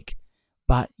high kick,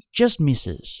 but just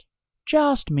misses.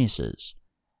 Just misses.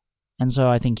 And so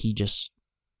I think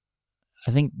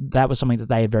that was something that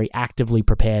they had very actively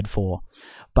prepared for.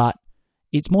 But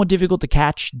it's more difficult to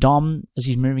catch Dom as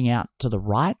he's moving out to the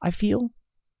right, I feel.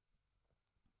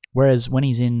 Whereas when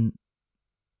he's in,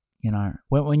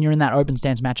 when you're in that open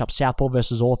stance matchup, southpaw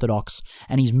versus orthodox,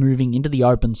 and he's moving into the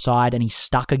open side and he's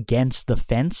stuck against the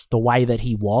fence the way that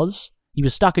he was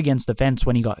stuck against the fence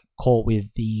when he got caught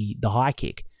with the high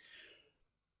kick.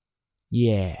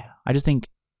 Yeah, I just think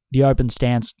the open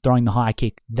stance, throwing the high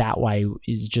kick that way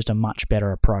is just a much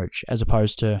better approach as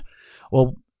opposed to,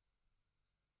 well,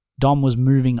 Dom was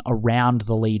moving around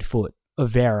the lead foot of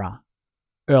Vera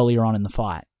earlier on in the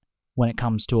fight when it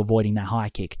comes to avoiding that high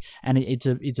kick. And it's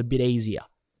a bit easier.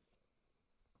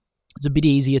 It's a bit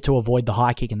easier to avoid the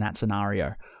high kick in that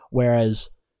scenario. Whereas,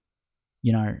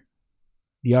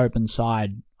 the open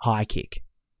side high kick,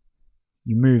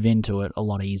 you move into it a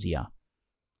lot easier.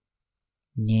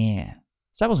 Yeah.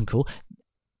 So that wasn't cool.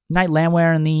 Nate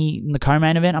Landwehr in the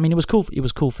co-main event. I mean, it was cool. It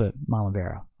was cool for Marlon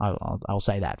Vera. I'll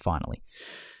say that finally.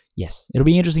 Yes, it'll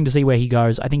be interesting to see where he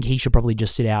goes. I think he should probably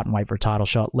just sit out and wait for a title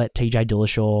shot. Let TJ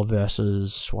Dillashaw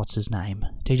versus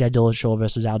TJ Dillashaw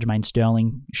versus Aljamain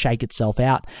Sterling shake itself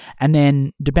out, and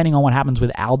then depending on what happens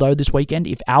with Aldo this weekend,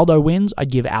 if Aldo wins,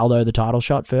 I'd give Aldo the title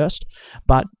shot first.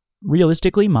 But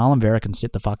realistically, Marlon Vera can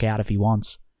sit the fuck out if he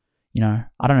wants.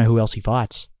 I don't know who else he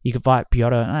fights. He could fight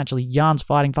Piotr. Actually, Jan's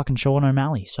fighting fucking Sean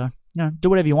O'Malley. So, do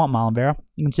whatever you want, Marlon Vera.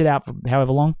 You can sit out for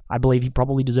however long. I believe he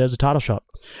probably deserves a title shot.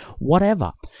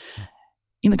 Whatever.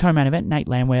 In the co-main event, Nate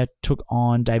Landwehr took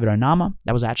on David Onama.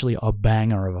 That was actually a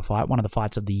banger of a fight. One of the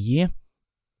fights of the year.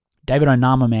 David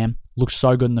Onama, man, looked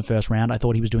so good in the first round. I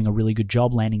thought he was doing a really good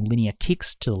job landing linear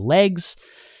kicks to the legs,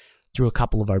 threw a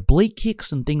couple of oblique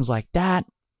kicks and things like that.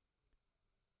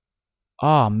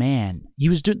 Oh, man. He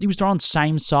was throwing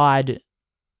same side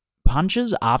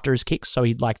punches after his kicks, so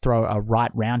he'd throw a right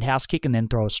roundhouse kick and then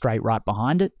throw a straight right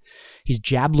behind it. His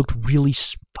jab looked really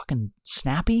fucking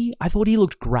snappy. I thought he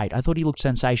looked great. I thought he looked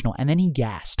sensational. And then he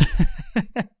gassed.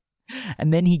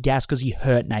 Because he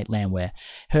hurt Nate Landwehr.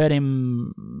 Hurt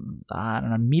him, I don't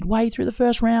know, midway through the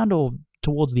first round or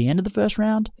towards the end of the first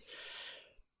round.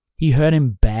 He hurt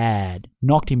him bad,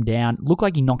 knocked him down, looked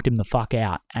like he knocked him the fuck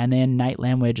out. And then Nate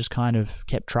Landwehr just kind of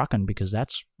kept trucking because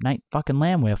that's Nate fucking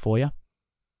Landwehr for you.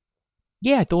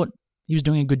 Yeah, I thought he was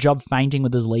doing a good job feinting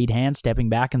with his lead hand, stepping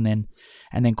back and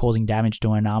then causing damage to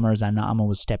Onama as Onama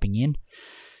was stepping in.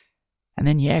 And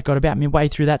then, got about midway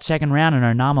through that second round and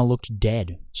Onama looked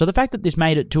dead. So the fact that this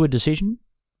made it to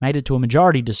a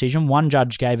majority decision, one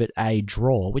judge gave it a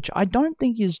draw, which I don't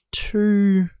think is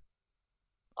too...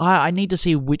 I need to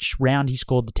see which round he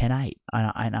scored the 10-8,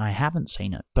 and I haven't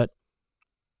seen it. But,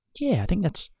 I think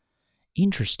that's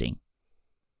interesting.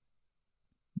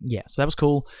 Yeah, so that was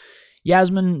cool.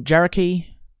 Yasmin Jarakai.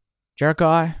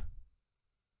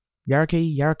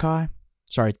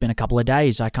 Sorry, it's been a couple of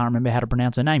days. I can't remember how to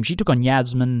pronounce her name. She took on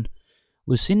Yasmin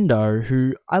Lucindo,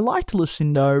 who I liked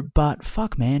Lucindo, but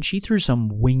fuck, man, she threw some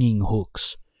winging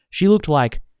hooks. She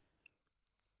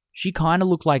kind of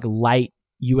looked like late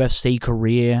UFC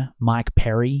career Mike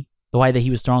Perry, the way that he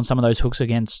was throwing some of those hooks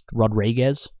against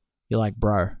Rodriguez. You're like,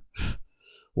 bro,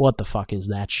 What the fuck is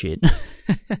that shit?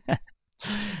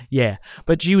 Yeah,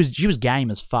 but she was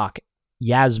game as fuck.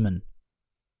 Yasmin.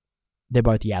 They're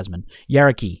both Yasmin.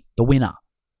 Yeriki, the winner.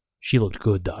 She looked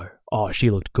good, though. Oh, she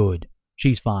looked good.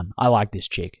 She's fun. I like this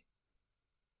chick.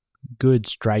 Good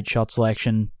straight shot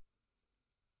selection.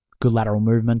 Good lateral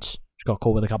movement. She got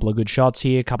caught with a couple of good shots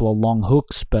here. A couple of long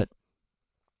hooks, but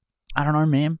I don't know,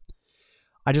 man.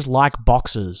 I just like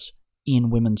boxers in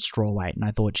women's strawweight, and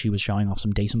I thought she was showing off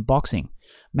some decent boxing.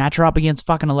 Match her up against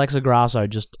fucking Alexa Grasso.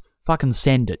 Just fucking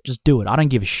send it. Just do it. I don't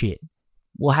give a shit.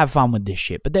 We'll have fun with this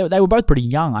shit. But they were both pretty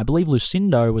young. I believe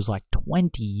Lucindo was like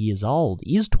 20 years old.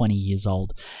 Is 20 years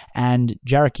old. And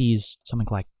Jareki is something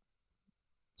like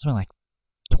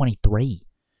 23.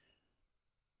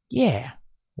 Yeah.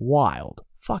 Wild.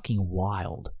 Fucking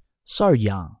wild. So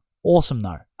young. Awesome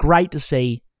though. Great to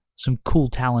see some cool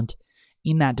talent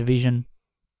in that division.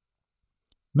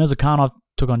 Mirzakhanov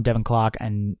took on Devin Clark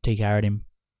and TKO'd him.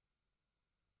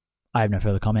 I have no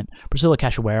further comment. Priscilla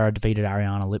Cachoeira defeated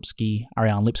Ariane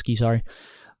Lipski, sorry.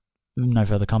 No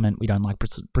further comment. We don't like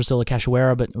Priscilla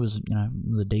Cachoeira, but it was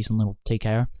a decent little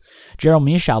TKO. Gerald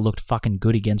Mearshart looked fucking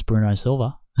good against Bruno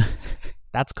Silva.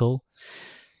 That's cool.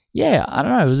 Yeah, I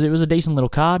don't know. It was a decent little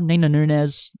card. Nina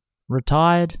Nunes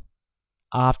retired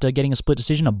after getting a split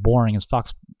decision, a boring as fuck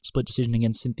split decision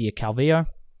against Cynthia Calvillo.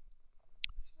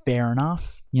 Fair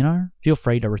enough, Feel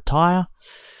free to retire.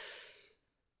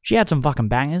 She had some fucking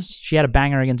bangers. She had a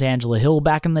banger against Angela Hill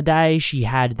back in the day.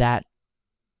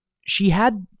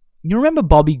 You remember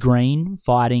Bobby Green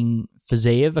fighting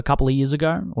Fiziev a couple of years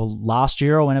ago, or last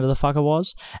year, or whenever the fuck it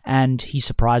was, and he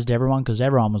surprised everyone because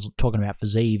everyone was talking about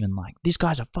Fiziev and like, this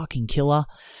guy's a fucking killer,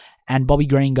 and Bobby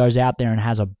Green goes out there and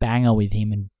has a banger with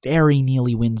him and very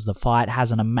nearly wins the fight,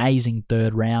 has an amazing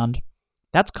third round.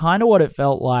 That's kind of what it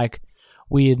felt like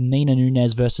with Nina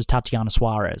Nunes versus Tatiana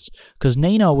Suarez, because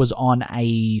Nina was on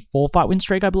a 4-fight win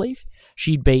streak, I believe.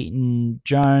 She'd beaten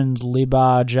Jones,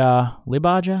 Libarja?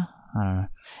 I don't know.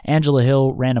 Angela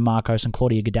Hill, Randa Marcos, and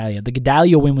Claudia Gadelha. The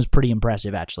Gadelha win was pretty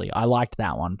impressive, actually. I liked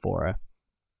that one for her.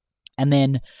 And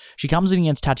then she comes in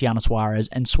against Tatiana Suarez,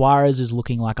 and Suarez is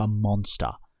looking like a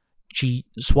monster.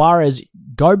 Suarez,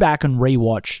 go back and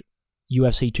rewatch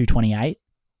UFC 228,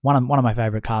 one of my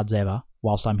favorite cards ever,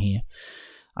 whilst I'm here.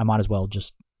 I might as well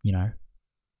just,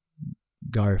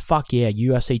 go, fuck yeah,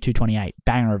 UFC 228,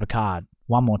 banger of a card,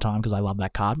 one more time because I love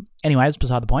that card. Anyway, that's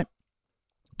beside the point.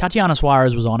 Tatiana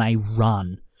Suarez was on a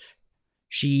run.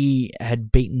 She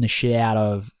had beaten the shit out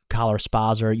of Carla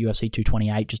Esparza at UFC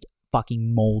 228, just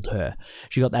fucking mauled her.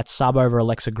 She got that sub over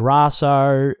Alexa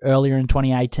Grasso earlier in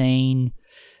 2018,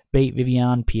 beat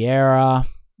Viviane Pereira,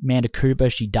 Amanda Cooper,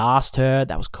 she dashed her,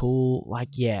 that was cool,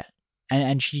 yeah.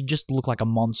 And she just looked like a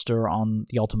monster on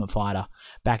The Ultimate Fighter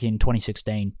back in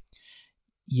 2016.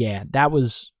 Yeah, that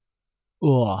was...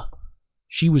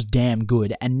 she was damn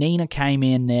good. And Nina came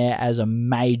in there as a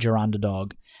major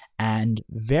underdog. And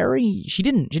she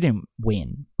didn't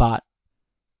win, but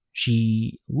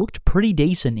she looked pretty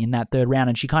decent in that third round.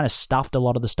 And she kind of stuffed a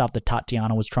lot of the stuff that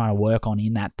Tatiana was trying to work on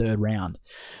in that third round.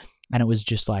 And it was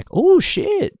just like, oh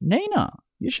shit, Nina,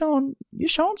 you're showing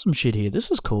some shit here. This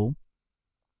is cool.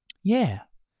 Yeah.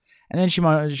 And then she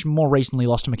more recently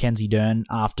lost to Mackenzie Dern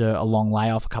after a long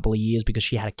layoff, a couple of years, because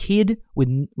she had a kid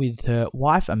with her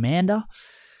wife, Amanda,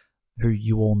 who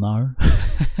you all know.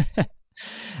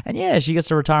 And yeah, she gets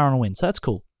to retire on a win, so that's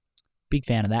cool. Big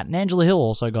fan of that. And Angela Hill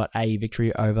also got a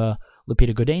victory over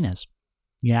Lupita Godinez.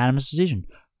 Unanimous decision.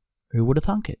 Who would have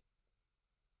thunk it?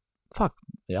 Fuck.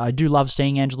 I do love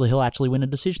seeing Angela Hill actually win a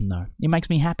decision, though. It makes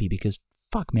me happy because,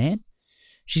 fuck, man.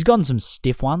 She's gotten some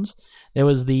stiff ones. There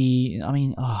was the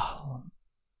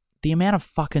amount of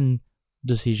fucking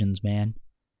decisions, man.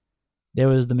 There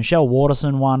was the Michelle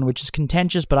Waterson one, which is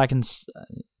contentious, but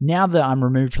now that I'm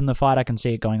removed from the fight, I can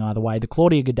see it going either way. The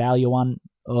Claudia Gadelha one,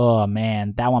 oh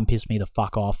man, that one pissed me the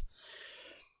fuck off.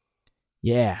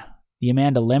 Yeah. The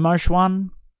Amanda Lemos one,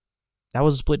 that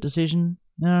was a split decision.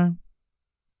 No.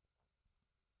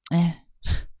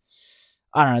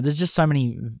 I don't know, there's just so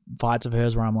many fights of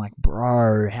hers where I'm like,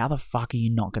 bro, how the fuck are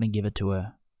you not going to give it to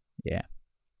her? Yeah.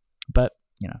 But,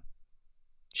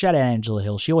 shout out Angela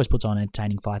Hill. She always puts on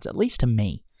entertaining fights, at least to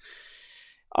me.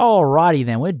 Alrighty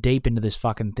then, we're deep into this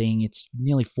fucking thing. It's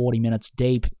nearly 40 minutes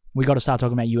deep. We got to start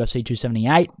talking about UFC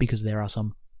 278 because there are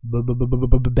some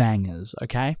bangers,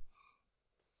 okay?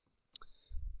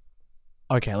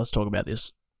 Okay, let's talk about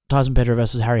this. Tyson Pedro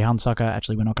versus Harry Hunsucker.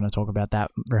 Actually, we're not going to talk about that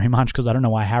very much because I don't know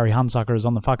why Harry Hunsucker is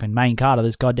on the fucking main card of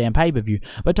this goddamn pay-per-view.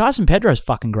 But Tyson Pedro's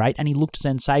fucking great, and he looked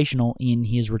sensational in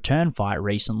his return fight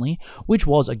recently, which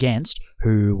was against,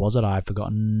 who was it? I've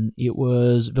forgotten. It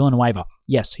was Villanueva.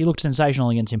 Yes, he looked sensational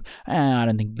against him. I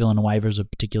don't think Villanueva is a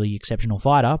particularly exceptional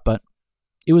fighter, but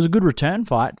it was a good return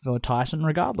fight for Tyson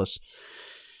regardless.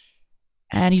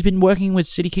 And he's been working with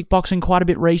City Kickboxing quite a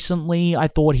bit recently. I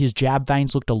thought his jab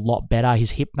feints looked a lot better.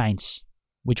 His hip feints,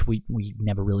 which we've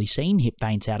never really seen hip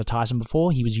feints out of Tyson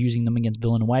before. He was using them against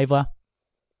Villanueva.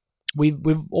 We've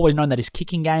always known that his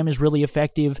kicking game is really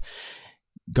effective.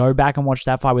 Go back and watch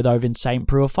that fight with Ovin St.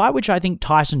 Preux, a fight which I think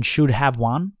Tyson should have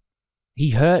won. He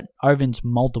hurt Ovins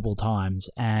multiple times,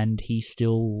 and he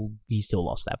still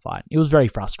lost that fight. It was very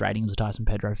frustrating as a Tyson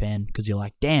Pedro fan because you're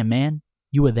like, damn, man,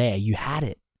 you were there. You had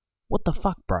it. What the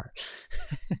fuck, bro?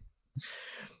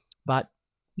 But,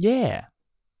 yeah.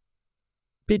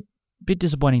 Bit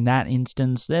disappointing that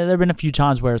instance. There have been a few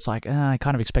times where it's like, I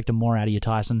kind of expected more out of you,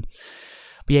 Tyson.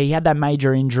 But yeah, he had that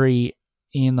major injury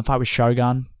in the fight with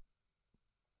Shogun.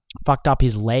 Fucked up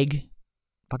his leg.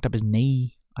 Fucked up his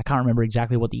knee. I can't remember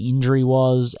exactly what the injury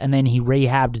was. And then he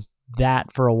rehabbed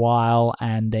that for a while,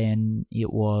 and then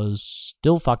it was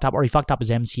still fucked up. Or he fucked up his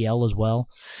MCL as well.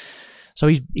 So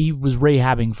he was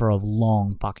rehabbing for a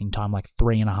long fucking time, like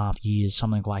 3.5 years,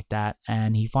 something like that.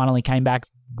 And he finally came back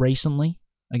recently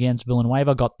against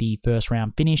Villanueva, got the first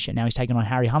round finish, and now he's taking on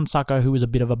Harry Hunsucker, who was a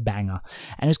bit of a banger.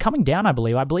 And he was coming down, I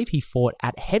believe. I believe he fought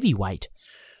at heavyweight,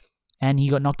 and he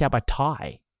got knocked out by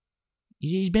Tai.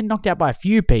 He's been knocked out by a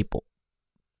few people.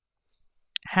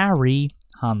 Harry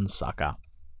Hunsucker.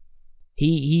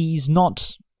 He's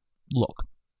not... Look,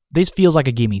 this feels like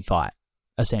a gimme fight.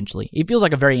 Essentially, it feels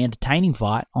like a very entertaining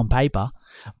fight on paper,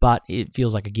 but it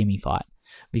feels like a gimme fight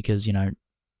because, you know,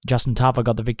 Justin Taffer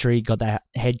got the victory, got that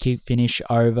head kick finish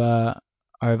over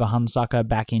Hunsucker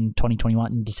back in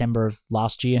 2021 in December of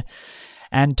last year,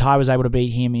 and Tai was able to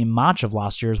beat him in March of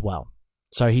last year as well.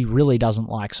 So he really doesn't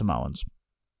like Samoans.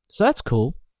 So that's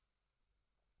cool.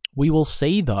 We will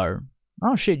see though.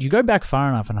 Oh shit, you go back far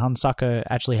enough and Hunsucker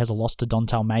actually has a loss to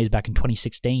Dontal Mays back in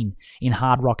 2016 in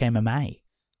Hard Rock MMA.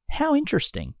 How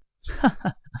interesting.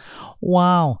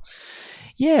 Wow.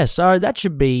 Yeah, so that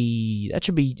should be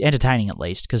entertaining at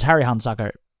least, because Harry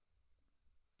Hunsucker,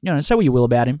 you know, say what you will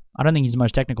about him. I don't think he's the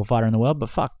most technical fighter in the world, but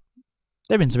fuck,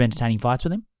 there have been some entertaining fights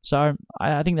with him. So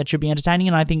I think that should be entertaining,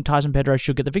 and I think Tyson Pedro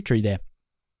should get the victory there.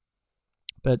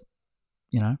 But,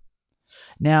 you know.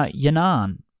 Now,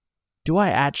 Yanan, do I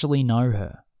actually know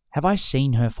her? Have I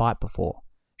seen her fight before?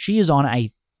 She is on a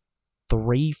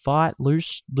 3-fight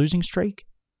losing streak.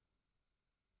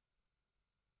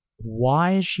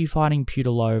 Why is she fighting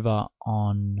Pudilova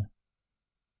on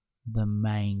the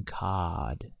main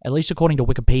card? At least according to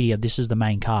Wikipedia, this is the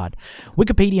main card.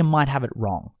 Wikipedia might have it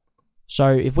wrong. So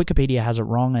if Wikipedia has it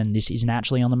wrong and this isn't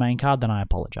actually on the main card, then I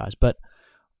apologize. But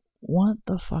what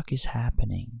the fuck is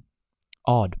happening?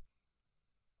 Odd.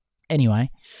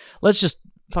 Anyway, let's just...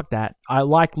 Fuck that. I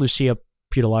like Lucia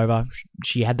Pudilova.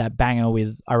 She had that banger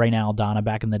with Irene Aldana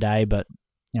back in the day, but...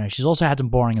 You know, she's also had some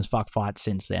boring as fuck fights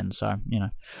since then, so, you know,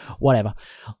 whatever.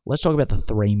 Let's talk about the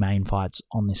 3 main fights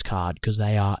on this card, because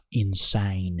they are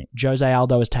insane. Jose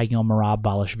Aldo is taking on Merab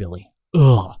Balashvili.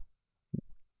 Ugh.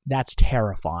 That's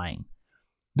terrifying.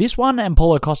 This one and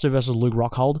Paulo Costa versus Luke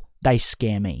Rockhold, they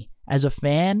scare me. As a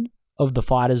fan of the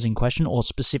fighters in question, or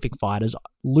specific fighters,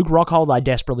 Luke Rockhold, I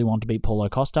desperately want to beat Paulo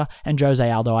Costa, and Jose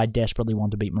Aldo, I desperately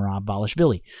want to beat Merab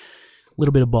Balashvili. A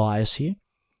little bit of bias here.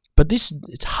 But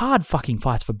it's hard fucking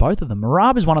fights for both of them.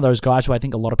 Merab is one of those guys who I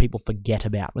think a lot of people forget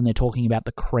about when they're talking about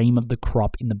the cream of the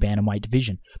crop in the bantamweight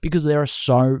division, because there are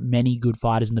so many good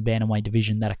fighters in the bantamweight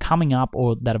division that are coming up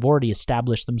or that have already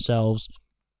established themselves.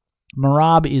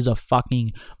 Merab is a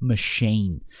fucking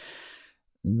machine.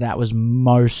 That was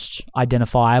most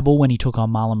identifiable when he took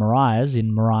on Marlon Moraes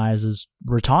in Moraes'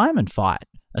 retirement fight,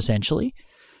 essentially,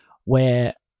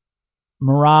 where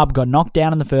Merab got knocked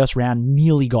down in the first round,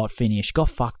 nearly got finished, got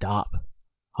fucked up,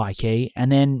 high key,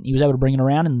 and then he was able to bring it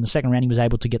around, and in the second round he was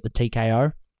able to get the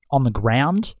TKO on the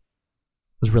ground.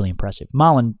 It was really impressive.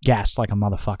 Marlon gassed like a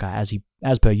motherfucker,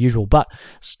 as per usual, but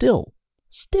still,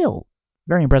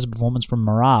 very impressive performance from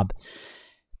Merab.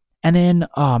 And then,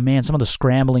 oh man, some of the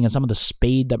scrambling and some of the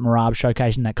speed that Merab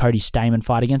showcased in that Cody Stamann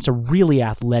fight against a really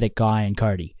athletic guy in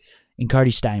Cody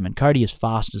Stamann. Cody is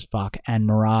fast as fuck, and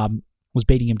Merab was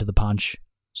beating him to the punch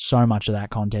so much of that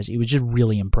contest. It was just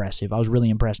really impressive. I was really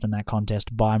impressed in that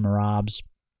contest by Merab's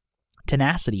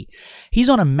tenacity. He's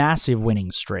on a massive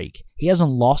winning streak. He hasn't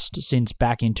lost since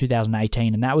back in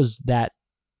 2018, and that was that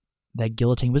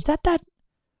guillotine. Was that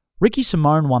Ricky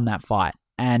Simone won that fight,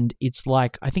 And it's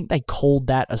like, I think they called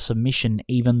that a submission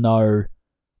even though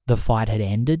the fight had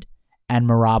ended and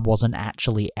Merab wasn't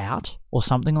actually out or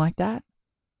something like that.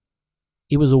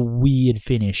 It was a weird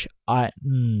finish.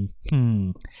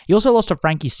 He also lost to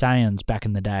Frankie Sayans back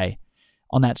in the day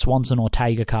on that Swanson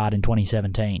Ortega card in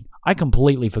 2017. I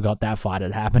completely forgot that fight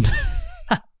had happened.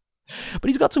 But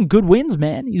he's got some good wins,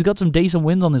 man. He's got some decent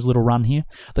wins on this little run here.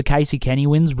 The Casey Kenny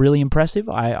win's really impressive.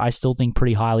 I still think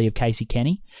pretty highly of Casey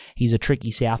Kenny. He's a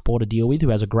tricky southpaw to deal with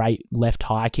who has a great left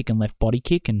high kick and left body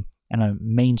kick and a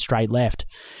mean straight left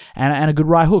and a good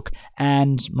right hook.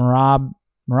 And Merab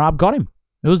got him.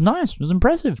 It was nice. It was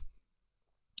impressive.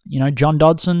 John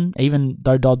Dodson, even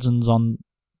though Dodson's on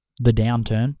the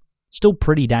downturn, still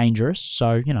pretty dangerous.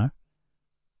 So,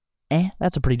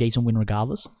 that's a pretty decent win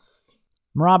regardless.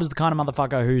 Merab is the kind of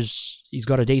motherfucker he's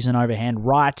got a decent overhand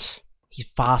right. He's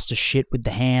fast as shit with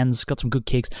the hands, got some good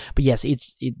kicks. But yes,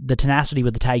 the tenacity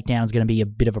with the takedown is going to be a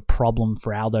bit of a problem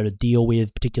for Aldo to deal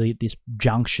with, particularly at this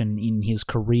junction in his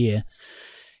career.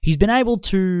 He's been able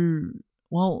to,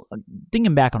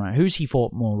 thinking back on it, who's he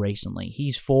fought more recently?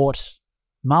 He's fought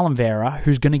Marlon Vera,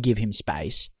 who's going to give him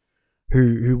space,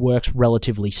 who works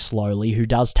relatively slowly, who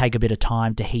does take a bit of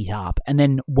time to heat up. And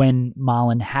then when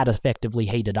Marlon had effectively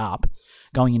heated up,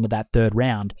 going into that third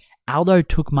round, Aldo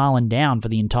took Marlon down for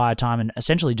the entire time and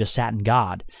essentially just sat in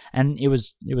guard. And it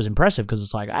was impressive because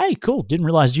it's like, hey, cool, didn't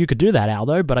realize you could do that,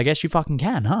 Aldo, but I guess you fucking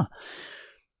can, huh?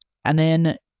 And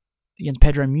then against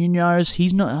Pedro Munoz, he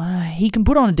can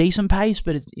put on a decent pace,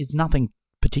 but it's nothing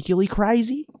particularly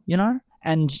crazy,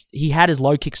 And he had his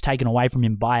low kicks taken away from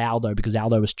him by Aldo because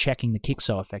Aldo was checking the kick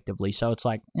so effectively. So it's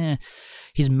like,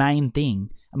 his main thing.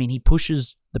 I mean, he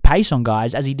pushes the pace on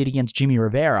guys, as he did against Jimmy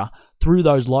Rivera, through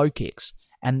those low kicks.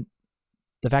 And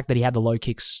the fact that he had the low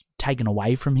kicks taken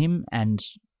away from him and,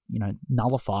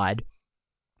 nullified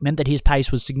meant that his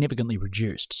pace was significantly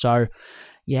reduced. So,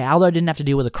 yeah, Aldo didn't have to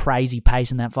deal with a crazy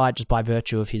pace in that fight just by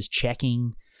virtue of his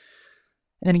checking.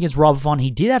 And then against Rob Font,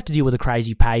 he did have to deal with a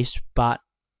crazy pace, but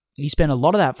he spent a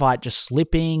lot of that fight just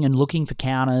slipping and looking for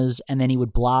counters, and then he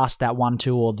would blast that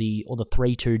 1-2 or the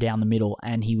 3-2 down the middle,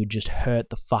 and he would just hurt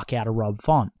the fuck out of Rob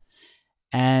Font.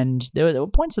 And there were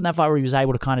points in that fight where he was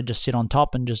able to kind of just sit on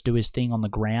top and just do his thing on the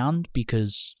ground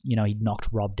because, he'd knocked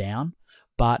Rob down.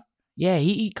 But yeah,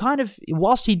 he kind of,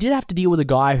 whilst he did have to deal with a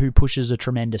guy who pushes a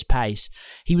tremendous pace,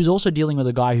 he was also dealing with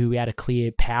a guy who he had a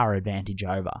clear power advantage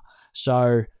over.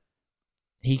 So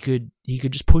he could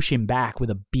just push him back with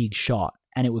a big shot,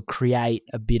 and it would create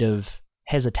a bit of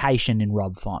hesitation in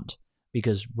Rob Font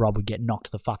because Rob would get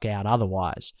knocked the fuck out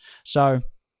otherwise. So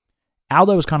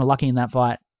Aldo was kind of lucky in that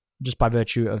fight just by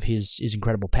virtue of his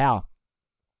incredible power.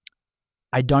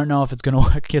 I don't know if it's going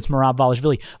to work against Merab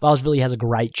Dvalishvili. Dvalishvili has a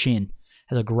great chin.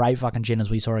 Has a great fucking chin, as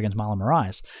we saw against Marlon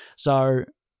Moraes. So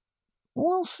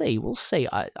we'll see.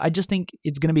 I just think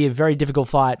it's going to be a very difficult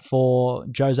fight for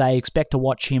Jose. Expect to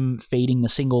watch him feeding the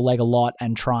single leg a lot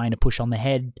and trying to push on the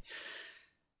head.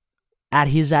 At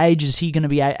his age, is he going to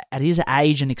be, at his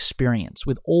age and experience,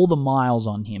 with all the miles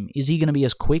on him, is he going to be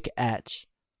as quick at,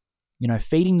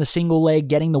 feeding the single leg,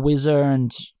 getting the whizzer,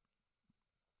 and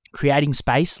creating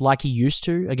space like he used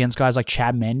to against guys like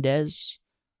Chad Mendez?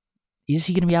 Is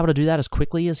he going to be able to do that as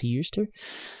quickly as he used to?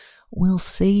 We'll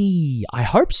see. I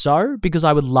hope so, because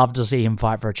I would love to see him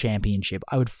fight for a championship.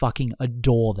 I would fucking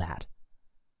adore that.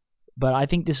 But I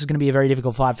think this is going to be a very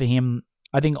difficult fight for him.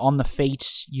 I think on the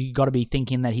feet, you got to be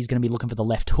thinking that he's going to be looking for the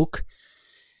left hook.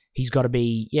 He's got to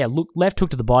be, left hook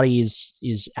to the body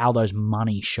is Aldo's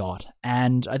money shot.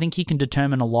 And I think he can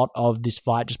determine a lot of this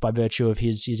fight just by virtue of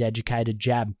his educated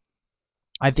jab.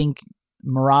 I think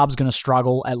Merab's going to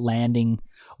struggle at landing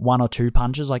one or two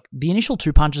punches. Like the initial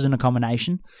two punches in a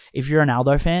combination, if you're an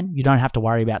Aldo fan, you don't have to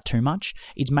worry about too much.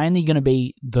 It's mainly going to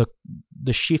be the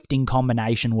shifting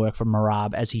combination work from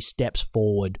Merab as he steps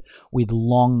forward with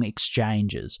long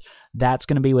exchanges. That's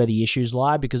going to be where the issues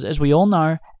lie, because as we all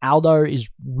know, Aldo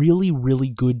is really, really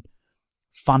good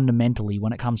fundamentally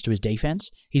when it comes to his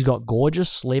defense. He's got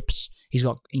gorgeous slips. He's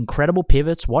got incredible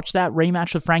pivots. Watch that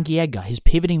rematch with Frankie Edgar. His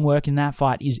pivoting work in that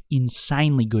fight is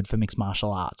insanely good for mixed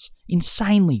martial arts.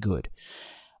 Insanely good.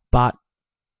 But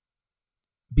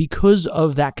because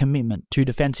of that commitment to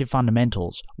defensive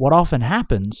fundamentals, what often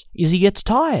happens is he gets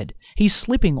tired. He's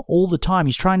slipping all the time.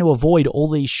 He's trying to avoid all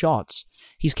these shots.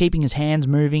 He's keeping his hands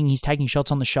moving. He's taking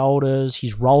shots on the shoulders.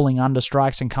 He's rolling under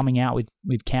strikes and coming out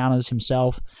with counters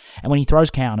himself. And when he throws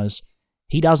counters,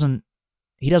 he doesn't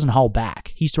hold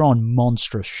back. He's throwing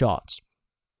monstrous shots.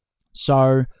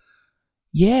 So,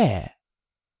 yeah,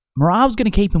 Merab's going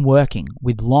to keep him working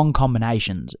with long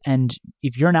combinations. And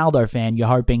if you're an Aldo fan, you're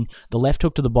hoping the left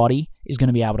hook to the body is going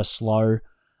to be able to slow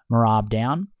Merab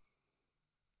down.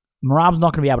 Merab's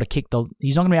not going to be able to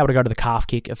he's not going to be able to go to the calf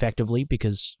kick effectively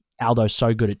because Aldo's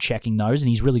so good at checking those, and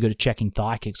he's really good at checking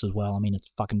thigh kicks as well. I mean,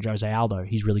 it's fucking Jose Aldo.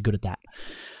 He's really good at that.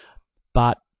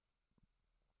 But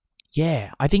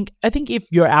yeah, I think if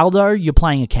you're Aldo, you're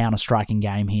playing a counter-striking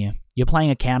game here. You're playing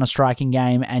a counter-striking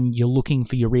game, and you're looking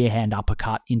for your rear hand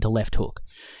uppercut into left hook.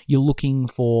 You're looking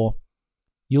for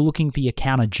your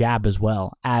counter jab as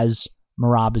well as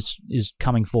Merab is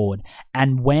coming forward.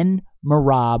 And when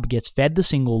Merab gets fed the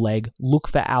single leg, look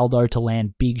for Aldo to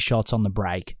land big shots on the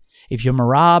break. If you're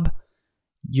Merab,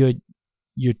 you're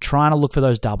trying to look for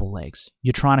those double legs.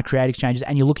 You're trying to create exchanges,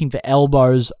 and you're looking for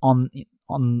elbows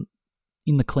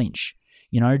in the clinch.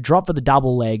 Drop for the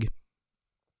double leg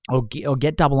or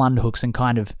get double underhooks and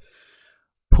kind of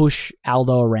push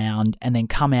Aldo around and then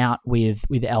come out with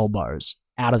elbows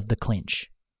out of the clinch,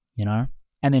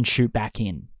 and then shoot back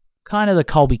in. Kind of the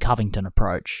Colby Covington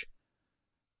approach.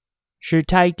 Shoot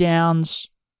takedowns,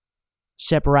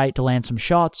 separate to land some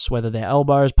shots, whether they're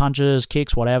elbows, punches,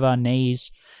 kicks, whatever,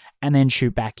 knees, and then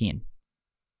shoot back in.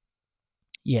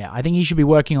 Yeah, I think he should be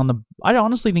working on I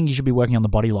honestly think he should be working on the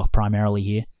body lock primarily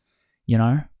here.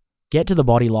 Get to the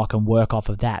body lock and work off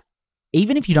of that.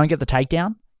 Even if you don't get the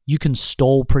takedown, you can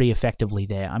stall pretty effectively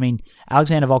there. I mean,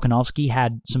 Alexander Volkanovski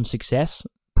had some success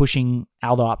pushing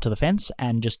Aldo up to the fence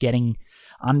and just getting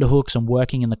underhooks and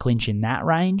working in the clinch in that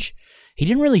range. He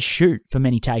didn't really shoot for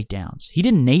many takedowns. He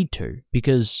didn't need to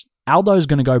because Aldo's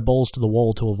going to go balls to the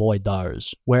wall to avoid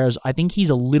those. Whereas I think he's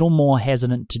a little more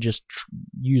hesitant to just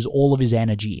use all of his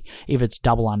energy if it's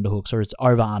double underhooks or it's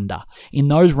over-under. In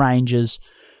those ranges,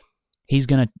 he's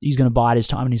going to bide his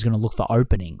time and he's going to look for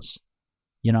openings.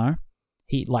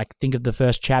 Think of the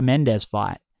first Chad Mendes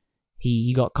fight.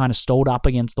 He got kind of stalled up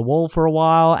against the wall for a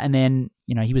while, and then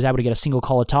he was able to get a single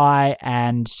collar tie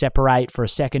and separate for a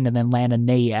second and then land a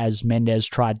knee as Mendes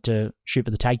tried to shoot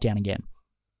for the takedown again.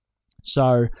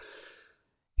 So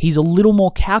he's a little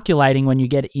more calculating when you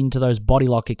get into those body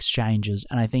lock exchanges,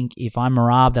 and I think if I'm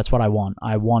Merab, that's what I want.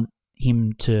 I want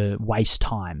him to waste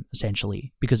time,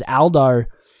 essentially, because Aldo's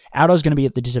going to be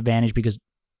at the disadvantage because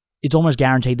it's almost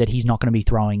guaranteed that he's not going to be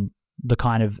throwing the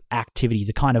kind of activity,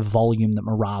 the kind of volume that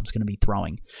Merab's going to be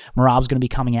throwing. Merab's going to be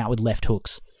coming out with left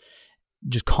hooks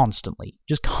just constantly.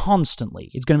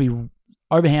 It's going to be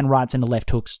overhand rights into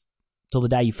left hooks till the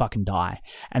day you fucking die,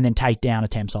 and then take down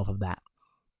attempts off of that.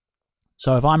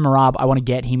 So if I'm Merab, I want to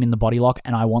get him in the body lock,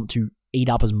 and I want to eat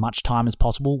up as much time as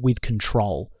possible with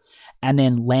control, and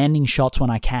then landing shots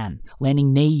when I can,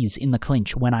 landing knees in the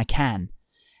clinch when I can,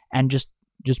 and just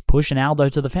push an Aldo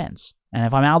to the fence. And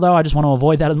if I'm Aldo, I just want to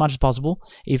avoid that as much as possible.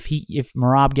 If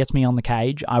Merab gets me on the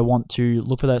cage, I want to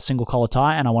look for that single collar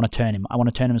tie, and I want to turn him. I want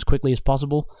to turn him as quickly as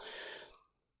possible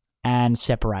and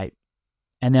separate.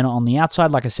 And then on the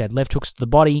outside, like I said, left hooks to the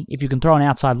body. If you can throw an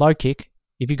outside low kick,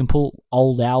 if you can pull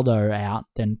old Aldo out,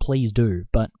 then please do.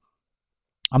 But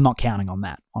I'm not counting on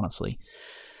that, honestly.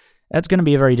 That's going to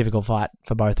be a very difficult fight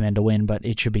for both men to win, but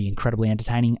it should be incredibly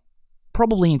entertaining.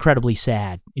 Probably incredibly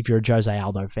sad if you're a Jose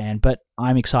Aldo fan, but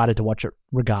I'm excited to watch it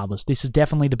regardless. This is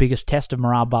definitely the biggest test of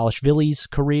Merab Dvalishvili's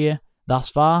career thus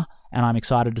far, and I'm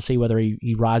excited to see whether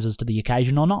he rises to the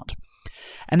occasion or not.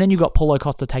 And then you got Paulo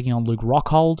Costa taking on Luke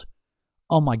Rockhold.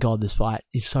 Oh my god, this fight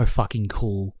is so fucking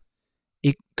cool.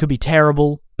 It could be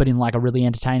terrible, but in like a really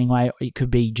entertaining way. It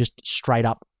could be just straight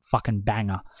up fucking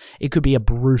banger. It could be a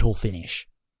brutal finish.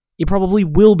 It probably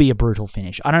will be a brutal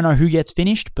finish. I don't know who gets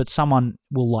finished, but someone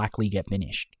will likely get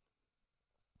finished.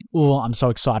 Oh, I'm so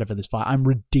excited for this fight. I'm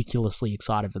ridiculously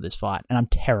excited for this fight, and I'm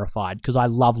terrified because I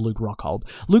love Luke Rockhold.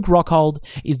 Luke Rockhold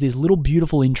is this little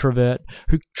beautiful introvert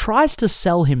who tries to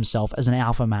sell himself as an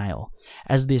alpha male,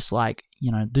 as this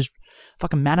this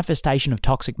fucking manifestation of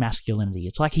toxic masculinity.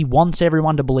 It's like he wants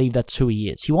everyone to believe that's who he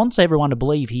is. He wants everyone to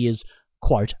believe he is,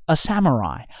 quote, a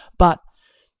samurai, but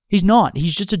he's not.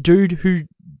 He's just a dude who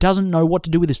doesn't know what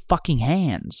to do with his fucking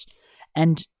hands.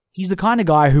 And he's the kind of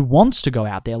guy who wants to go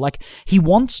out there. Like, he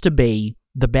wants to be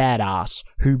the badass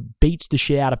who beats the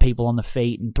shit out of people on the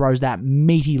feet and throws that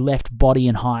meaty left body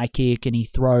and high kick, and he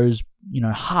throws,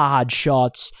 hard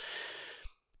shots.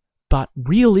 But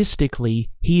realistically,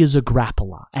 he is a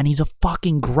grappler, and he's a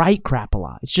fucking great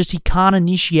grappler. It's just he can't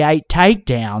initiate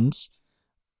takedowns,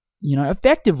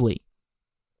 effectively.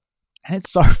 And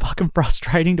it's so fucking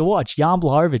frustrating to watch. Jan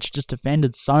Blachowicz just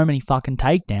defended so many fucking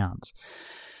takedowns.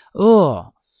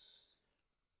 Ugh.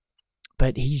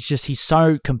 But he's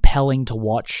so compelling to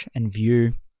watch and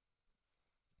view.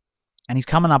 And he's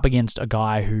coming up against a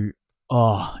guy who,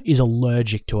 is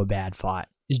allergic to a bad fight.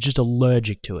 Is just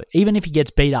allergic to it. Even if he gets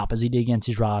beat up as he did against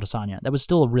Israel Adesanya, that was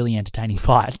still a really entertaining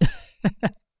fight.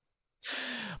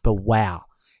 But wow.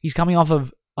 He's coming off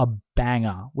of a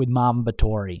banger with Marvin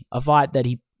Vettori, a fight that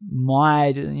he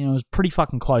might, was pretty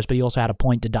fucking close, but he also had a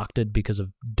point deducted because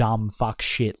of dumb fuck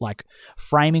shit, like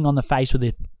framing on the face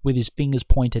with his fingers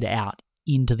pointed out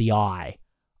into the eye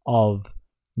of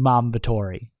Marvin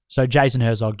Vettori. So Jason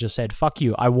Herzog just said, "Fuck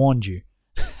you, I warned you,"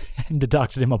 and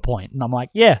deducted him a point. And I'm like,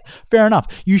 yeah, fair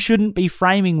enough. You shouldn't be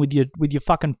framing with your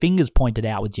fucking fingers pointed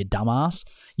out, with your dumbass,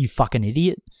 you fucking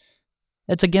idiot.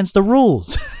 That's against the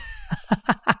rules.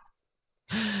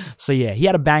 So yeah, he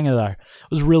had a banger though.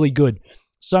 It was really good.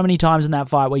 So many times in that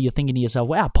fight where you're thinking to yourself,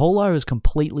 wow, Polo is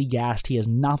completely gassed. He has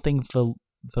nothing for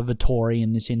Vettori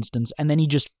in this instance. And then he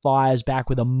just fires back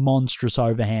with a monstrous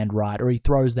overhand right, or he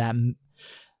throws that.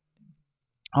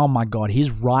 Oh my God,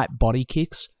 his right body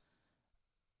kicks,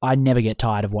 I never get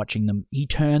tired of watching them. He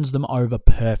turns them over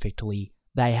perfectly.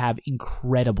 They have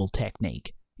incredible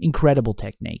technique. Incredible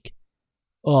technique.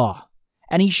 Oh.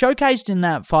 And he showcased in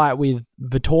that fight with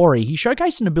Vettori, he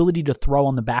showcased an ability to throw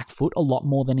on the back foot a lot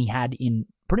more than he had in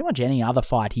pretty much any other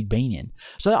fight he'd been in.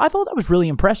 So I thought that was really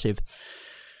impressive.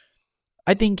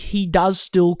 I think he does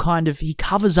still he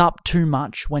covers up too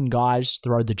much when guys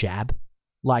throw the jab.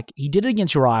 Like, he did it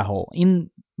against Uriah Hall. In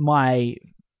my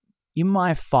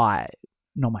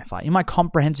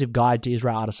comprehensive guide to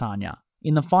Israel Adesanya,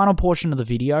 in the final portion of the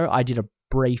video, I did a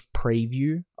brief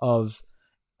preview of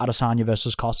Adesanya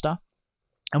versus Costa.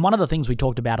 And one of the things we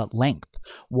talked about at length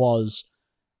was,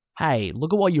 hey,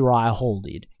 look at what Uriah Hall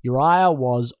did. Uriah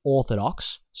was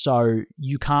orthodox, so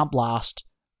you can't blast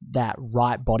that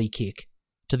right body kick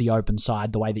to the open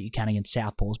side the way that you can against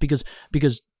southpaws,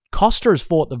 because Costa has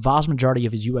fought the vast majority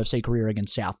of his UFC career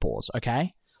against southpaws,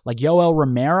 okay? Like Yoel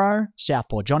Romero,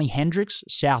 southpaw. Johnny Hendricks,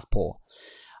 southpaw.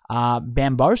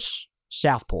 Bambos,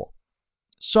 southpaw.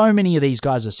 So many of these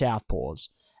guys are southpaws.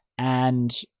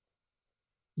 And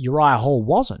Uriah Hall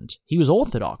wasn't. He was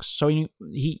orthodox. So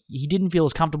he didn't feel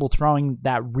as comfortable throwing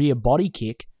that rear body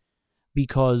kick,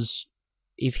 because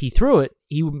if he threw it,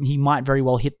 he might very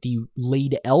well hit the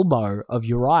lead elbow of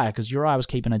Uriah, because Uriah was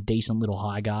keeping a decent little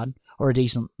high guard, or a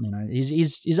decent,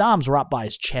 his arms were up by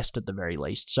his chest at the very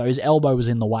least. So his elbow was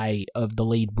in the way of the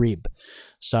lead rib.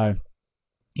 So,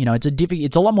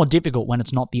 it's a lot more difficult when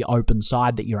it's not the open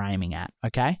side that you're aiming at,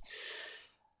 okay?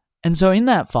 And so in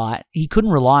that fight, he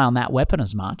couldn't rely on that weapon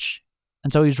as much.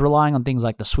 And so he was relying on things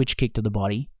like the switch kick to the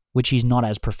body, which he's not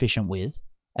as proficient with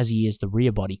as he is the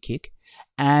rear body kick.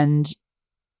 And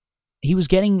he was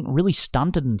getting really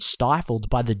stunted and stifled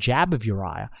by the jab of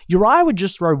Uriah. Uriah would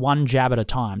just throw one jab at a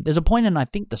time. There's a point in, I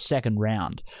think, the second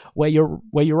round where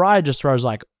Uriah just throws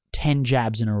like 10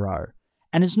 jabs in a row.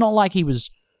 And it's not like he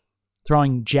was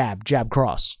throwing jab, jab,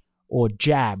 cross, or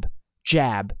jab,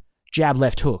 jab, jab,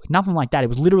 left hook. Nothing like that. It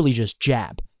was literally just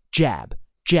jab, jab,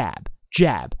 jab,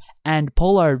 jab. And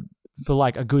Polo, for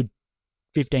like a good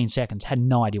 15 seconds, had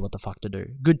no idea what the fuck to do.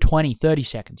 Good 20, 30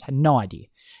 seconds, had no idea.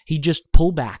 He just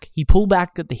pulled back. He pulled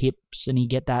back at the hips, and he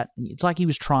get that. It's like he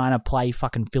was trying to play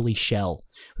fucking Philly shell.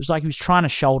 It was like he was trying to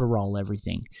shoulder roll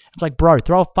everything. It's like, bro,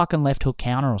 throw a fucking left hook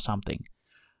counter or something.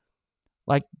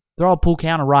 Like, throw a pull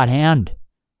counter right hand.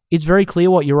 It's very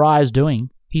clear what Uriah's doing.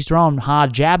 He's throwing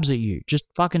hard jabs at you. Just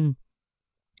fucking,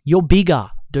 you're bigger,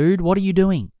 dude. What are you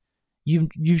doing?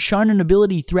 You've shown an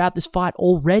ability throughout this fight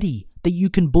already that you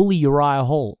can bully Uriah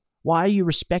Hall. Why are you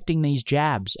respecting these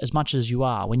jabs as much as you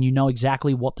are when you know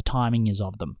exactly what the timing is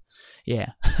of them? Yeah.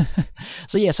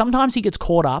 So yeah, sometimes he gets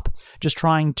caught up just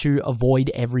trying to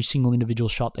avoid every single individual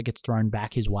shot that gets thrown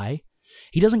back his way.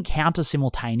 He doesn't counter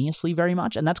simultaneously very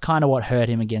much, and that's kind of what hurt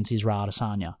him against Israel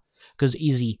Adesanya, because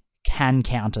Izzy can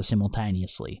counter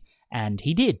simultaneously, and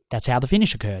he did. That's how the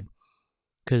finish occurred.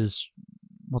 Because,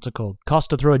 what's it called?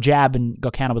 Costa threw a jab and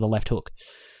got countered with a left hook.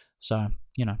 So,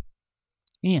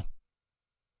 yeah.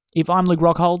 If I'm Luke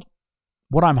Rockhold,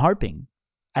 what I'm hoping,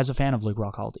 as a fan of Luke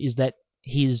Rockhold, is that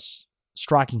his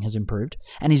striking has improved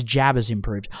and his jab has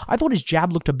improved. I thought his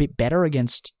jab looked a bit better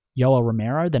against Yoel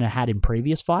Romero than it had in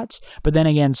previous fights, but then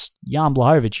against Jan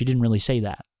Blachowicz, you didn't really see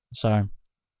that. So,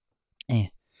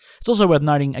 It's also worth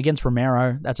noting, against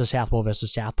Romero, that's a southpaw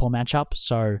versus southpaw matchup,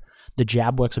 so the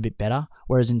jab works a bit better,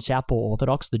 whereas in southpaw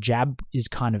orthodox, the jab is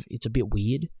it's a bit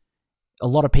weird. A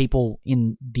lot of people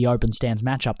in the open stance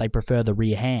matchup, they prefer the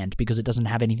rear hand because it doesn't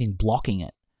have anything blocking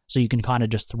it. So you can kind of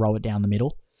just throw it down the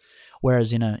middle.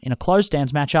 Whereas in a closed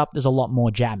stance matchup, there's a lot more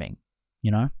jabbing,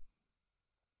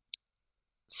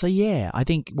 So yeah, I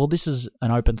think, this is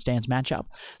an open stance matchup.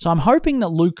 So I'm hoping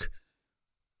that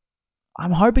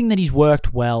he's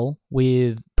worked well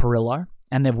with Perillo,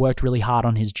 and they've worked really hard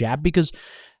on his jab, because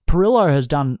Perillo has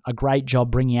done a great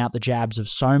job bringing out the jabs of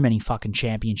so many fucking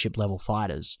championship level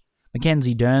fighters.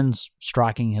 Mackenzie Dern's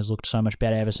striking has looked so much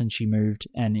better ever since she moved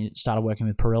and it started working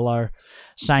with Perillo.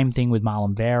 Same thing with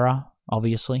Marlon Vera,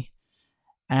 obviously.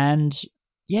 And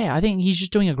yeah, I think he's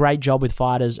just doing a great job with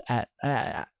fighters at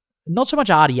not so much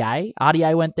RDA.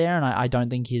 RDA went there, and I don't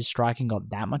think his striking got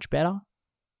that much better.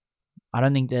 I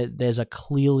don't think that there's a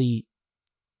clearly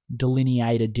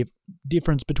delineated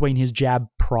difference between his jab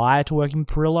prior to working with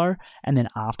Perillo and then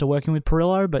after working with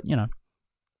Perillo, but, you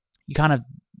kind of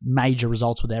major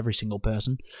results with every single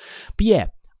person. But yeah,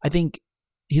 I think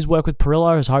his work with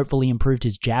Perillo has hopefully improved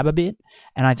his jab a bit,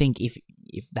 and I think if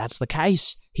that's the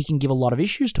case, he can give a lot of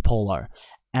issues to Paulo.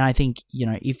 And I think,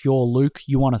 if you're Luke,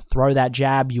 you want to throw that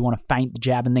jab, you want to feint the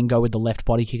jab and then go with the left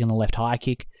body kick and the left high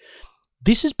kick.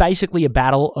 This is basically a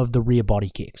battle of the rear body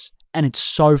kicks, and it's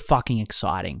so fucking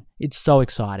exciting. It's so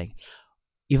exciting.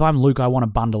 If I'm Luke, I want to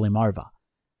bundle him over.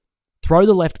 Throw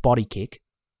the left body kick,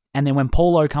 and then when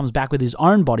Paulo comes back with his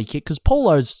own body kick,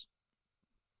 because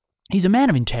he's a man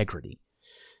of integrity.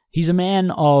 He's a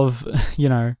man of,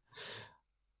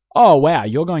 oh, wow,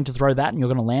 you're going to throw that and you're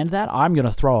going to land that? I'm going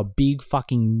to throw a big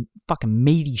fucking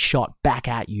meaty shot back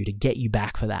at you to get you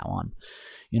back for that one,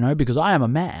 because I am a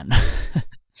man.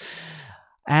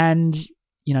 And,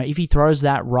 if he throws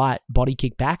that right body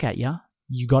kick back at you,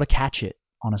 you got to catch it,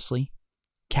 honestly.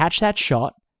 Catch that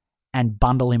shot and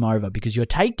bundle him over because your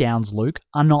takedowns, Luke,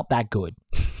 are not that good.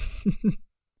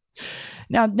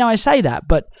 Now I say that,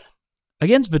 but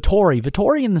against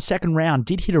Vettori in the second round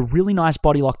did hit a really nice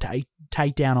body lock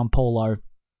takedown on Paulo.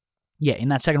 Yeah, in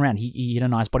that second round, he hit a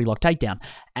nice body lock takedown.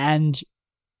 And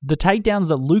the takedowns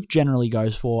that Luke generally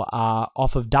goes for are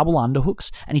off of double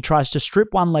underhooks, and he tries to strip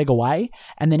one leg away,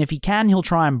 and then if he can, he'll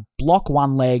try and block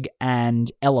one leg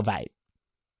and elevate.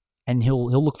 And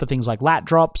he'll look for things like lat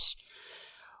drops,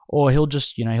 or he'll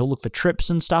just, he'll look for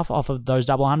trips and stuff off of those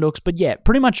double underhooks. But yeah,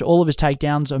 pretty much all of his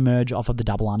takedowns emerge off of the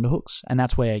double underhooks, and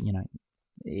that's where,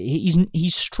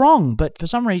 he's strong, but for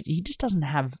some reason, he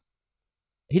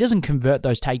doesn't convert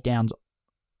those takedowns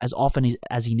as often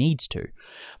as he needs to.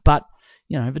 But,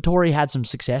 Vettori had some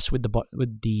success with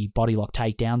the body lock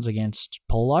takedowns against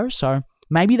Paulo, so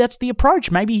maybe that's the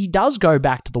approach. Maybe he does go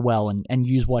back to the well and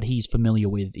use what he's familiar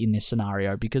with in this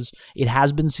scenario, because it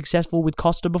has been successful with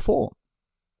Costa before.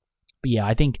 But yeah,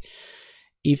 I think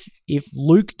if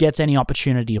Luke gets any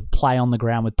opportunity to play on the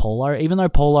ground with Paulo, even though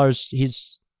Paulo's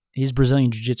his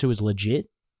Brazilian Jiu-Jitsu is legit,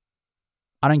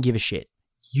 I don't give a shit.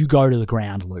 You go to the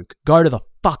ground, Luke. Go to the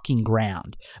fucking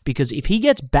ground. Because if he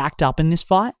gets backed up in this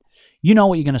fight, you know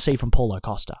what you're going to see from Paulo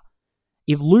Costa.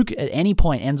 If Luke at any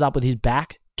point ends up with his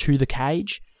back to the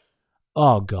cage,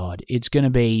 oh God, it's going to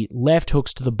be left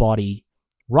hooks to the body,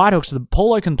 right hooks to the...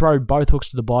 Paulo can throw both hooks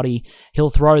to the body.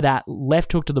 He'll throw that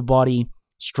left hook to the body,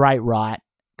 straight right,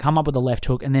 come up with the left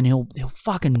hook, and then he'll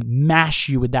fucking mash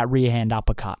you with that rear hand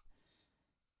uppercut.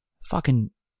 Fucking...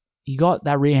 He got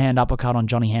that rear hand uppercut on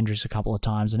Johnny Hendricks a couple of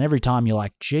times, and every time you're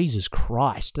like, Jesus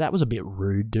Christ, that was a bit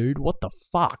rude, dude. What the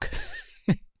fuck?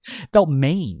 It felt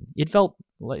mean. It felt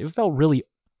really,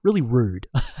 really rude.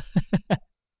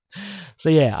 So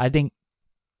yeah, I think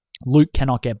Luke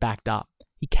cannot get backed up.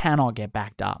 He cannot get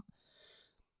backed up.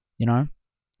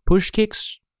 Push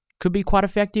kicks could be quite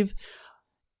effective.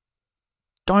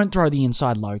 Don't throw the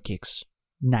inside low kicks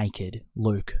naked,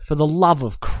 Luke, for the love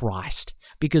of Christ.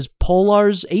 Because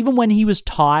Paulo's, even when he was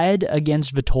tired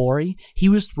against Vettori, he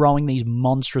was throwing these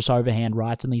monstrous overhand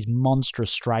rights and these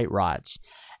monstrous straight rights,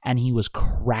 and he was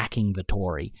cracking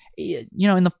Vettori.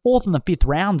 In the fourth and the fifth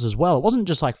rounds as well. It wasn't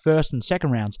just like first and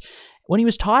second rounds. When he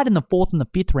was tired in the fourth and the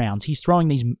fifth rounds, he's throwing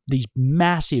these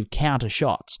massive counter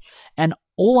shots. And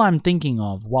all I'm thinking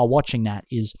of while watching that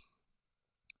is,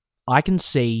 I can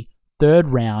see third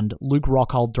round, Luke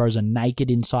Rockhold throws a naked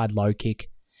inside low kick.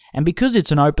 And because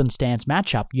it's an open stance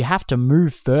matchup, you have to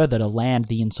move further to land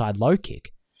the inside low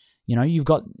kick.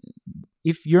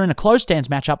 If you're in a close stance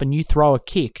matchup and you throw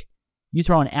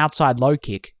an outside low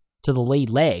kick to the lead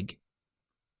leg,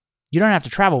 you don't have to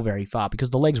travel very far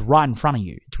because the leg's right in front of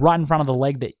you. It's right in front of the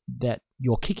leg that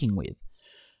you're kicking with.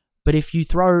 But if you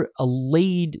throw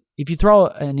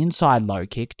an inside low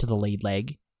kick to the lead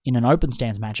leg in an open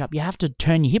stance matchup, you have to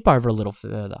turn your hip over a little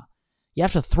further. You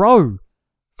have to throw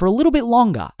for a little bit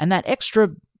longer, and that extra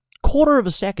quarter of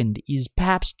a second is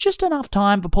perhaps just enough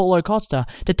time for Paulo Costa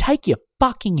to take your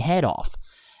fucking head off.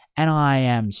 And I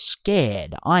am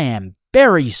scared. I am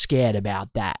very scared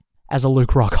about that as a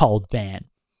Luke Rockhold fan.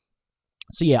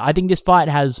 So yeah, I think this fight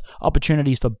has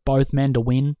opportunities for both men to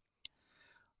win.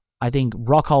 I think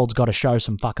Rockhold's got to show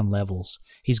some fucking levels.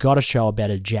 He's got to show a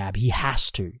better jab. He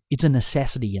has to. It's a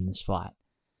necessity in this fight.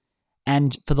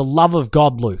 And for the love of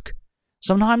God, Luke,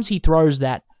 sometimes he throws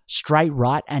that straight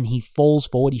right and he falls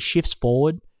forward, he shifts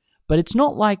forward. But it's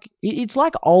not like, it's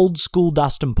like old school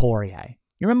Dustin Poirier.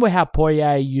 You remember how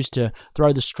Poirier used to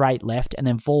throw the straight left and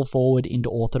then fall forward into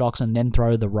orthodox and then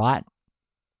throw the right?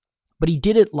 But he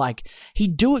did it like,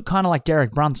 he'd do it kind of like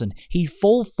Derek Brunson. He'd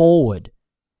fall forward.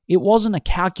 It wasn't a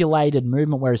calculated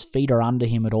movement where his feet are under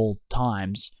him at all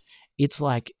times. It's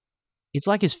like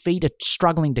his feet are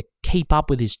struggling to keep up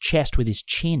with his chest, with his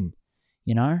chin,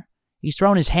 you know? He's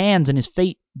throwing his hands and his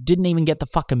feet didn't even get the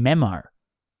fucking memo.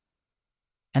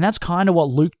 And that's kind of what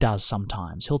Luke does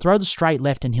sometimes. He'll throw the straight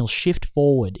left and he'll shift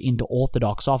forward into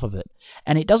orthodox off of it.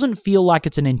 And it doesn't feel like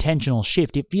it's an intentional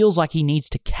shift. It feels like he needs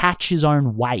to catch his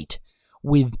own weight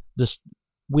with the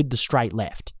straight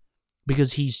left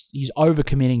because he's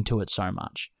overcommitting to it so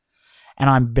much. And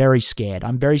I'm very scared.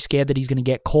 I'm very scared that he's going to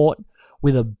get caught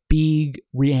with a big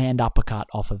rear hand uppercut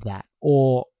off of that.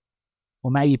 Or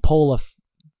maybe Paulo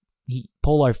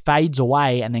fades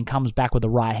away and then comes back with a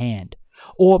right hand.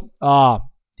 Or,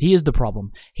 here's the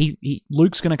problem.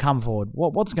 Luke's going to come forward.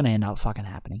 What's going to end up fucking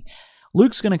happening?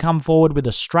 Luke's going to come forward with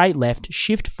a straight left,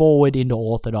 shift forward into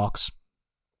orthodox,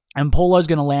 and Paulo's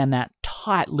going to land that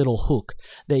tight little hook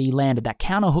that he landed, that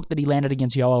counter hook that he landed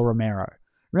against Yoel Romero.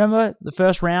 Remember the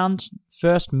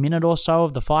first minute or so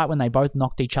of the fight when they both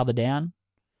knocked each other down?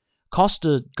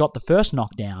 Costa got the first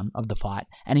knockdown of the fight,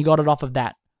 and he got it off of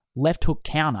that left hook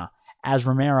counter as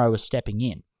Romero was stepping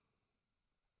in.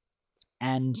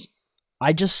 And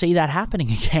I just see that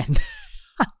happening again.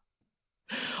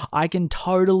 I can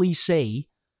totally see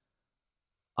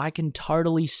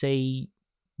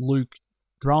Luke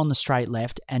throwing the straight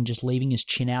left and just leaving his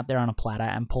chin out there on a platter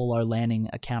and Paulo landing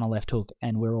a counter left hook.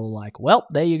 And we're all like, well,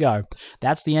 there you go.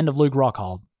 That's the end of Luke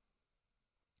Rockhold.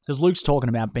 Because Luke's talking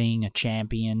about being a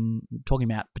champion,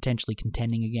 talking about potentially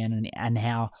contending again and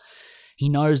how he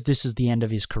knows this is the end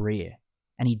of his career.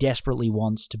 And he desperately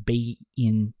wants to be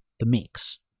in the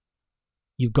mix.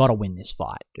 You've got to win this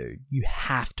fight, dude. You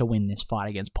have to win this fight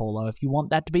against Paulo if you want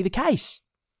that to be the case.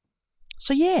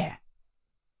 So yeah.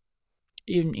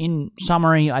 In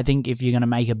summary, I think if you're going to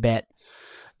make a bet,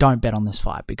 don't bet on this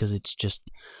fight because it's just,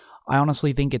 I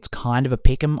honestly think it's kind of a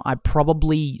pick'em. I'd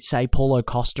probably say Paulo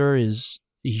Costa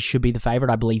he should be the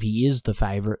favorite. I believe he is the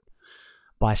favorite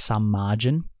by some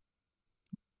margin.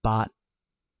 But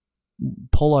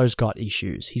Paulo's got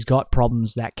issues. He's got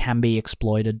problems that can be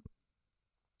exploited.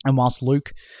 And whilst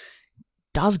Luke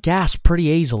does gas pretty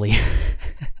easily,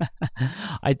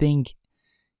 I think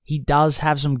he does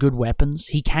have some good weapons.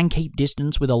 He can keep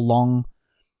distance with a long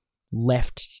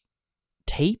left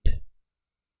teep,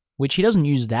 which he doesn't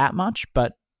use that much,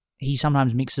 but he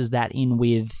sometimes mixes that in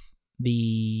with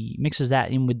the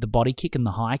body kick and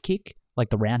the high kick,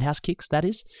 like the roundhouse kicks, that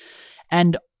is.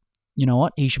 And you know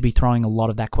what? He should be throwing a lot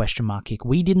of that question mark kick.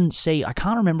 We didn't see, I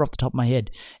can't remember off the top of my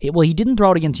head. He didn't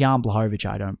throw it against Jan Blachowicz,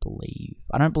 I don't believe.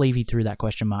 I don't believe he threw that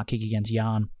question mark kick against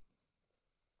Jan.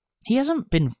 He hasn't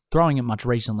been throwing it much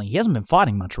recently. He hasn't been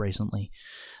fighting much recently,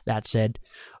 that said.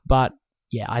 But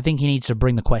yeah, I think he needs to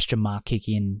bring the question mark kick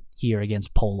in here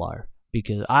against Paulo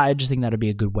because I just think that would be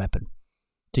a good weapon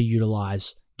to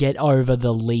utilize. Get over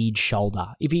the lead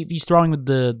shoulder. If he's throwing with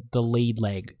the lead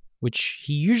leg, which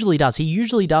he usually does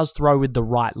throw with the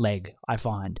right leg, I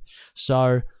find.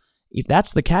 So if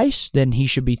that's the case, then he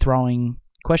should be throwing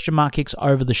question mark kicks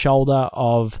over the shoulder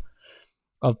of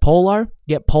Paulo.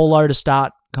 Get Paulo to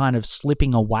start kind of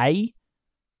slipping to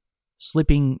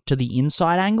the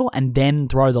inside angle, and then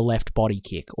throw the left body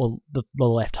kick or the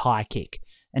left high kick,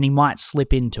 and he might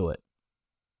slip into it.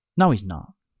 No, he's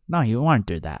not. No, he won't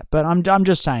do that. But I'm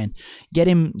just saying, get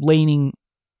him leaning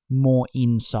more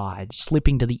inside,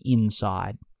 slipping to the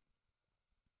inside.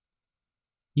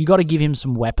 You got to give him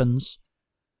some weapons.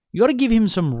 You got to give him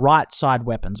some right side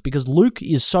weapons because Luke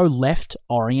is so left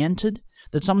oriented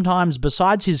that sometimes,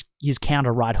 besides his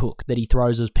counter right hook that he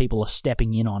throws as people are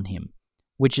stepping in on him,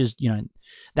 which is,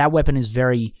 that weapon is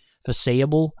very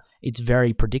foreseeable. It's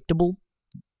very predictable.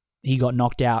 He got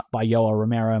knocked out by Yoel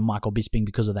Romero and Michael Bisping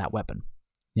because of that weapon,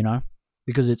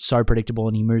 because it's so predictable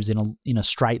and he moves in a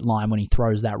straight line when he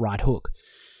throws that right hook.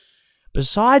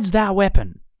 Besides that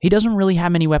weapon, he doesn't really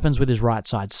have many weapons with his right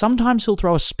side. Sometimes he'll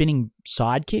throw a spinning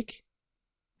side kick.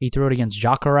 He threw it against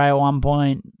Jacare at one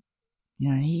point.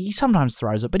 He sometimes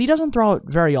throws it, but he doesn't throw it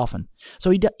very often.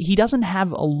 So he doesn't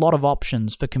have a lot of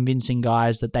options for convincing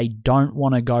guys that they don't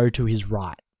want to go to his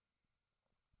right.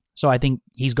 So I think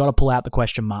he's got to pull out the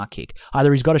question mark kick.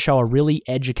 Either he's got to show a really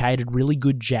educated, really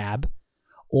good jab,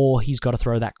 or he's got to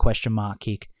throw that question mark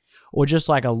kick, or just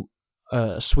like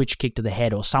a switch kick to the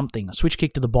head or something, a switch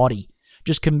kick to the body.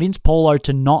 Just convince Paulo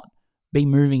to not be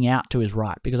moving out to his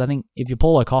right, because I think if you're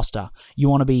Paulo Costa, you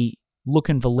want to be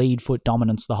looking for lead foot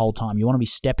dominance the whole time. You want to be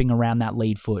stepping around that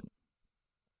lead foot.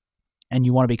 And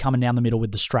you want to be coming down the middle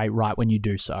with the straight right when you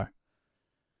do so.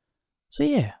 So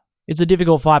yeah, it's a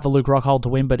difficult fight for Luke Rockhold to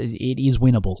win, but it is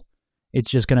winnable. It's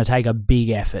just going to take a big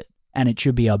effort, and it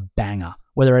should be a banger.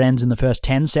 Whether it ends in the first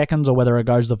 10 seconds or whether it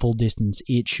goes the full distance,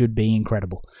 it should be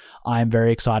incredible. I am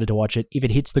very excited to watch it. If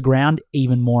it hits the ground,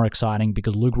 even more exciting,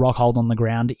 because Luke Rockhold on the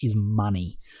ground is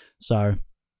money. So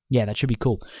yeah, that should be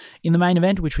cool. In the main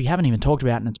event, which we haven't even talked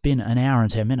about, and it's been an hour and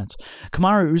 10 minutes,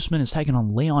 Kamaru Usman is taking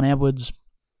on Leon Edwards.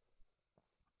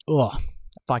 Ugh,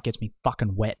 that fight gets me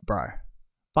fucking wet, bro.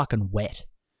 Fucking wet.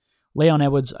 Leon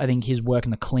Edwards, I think his work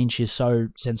in the clinch is so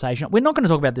sensational. We're not going to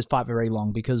talk about this fight for very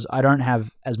long because I don't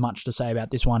have as much to say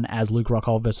about this one as Luke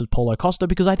Rockhold versus Paulo Costa,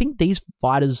 because I think these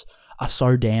fighters are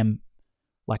so damn,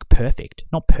 perfect.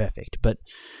 Not perfect, but,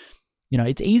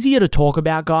 it's easier to talk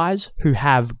about guys who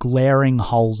have glaring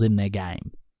holes in their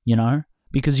game,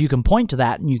 Because you can point to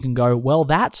that and you can go, well,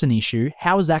 that's an issue.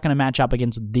 How is that going to match up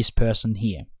against this person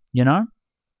here,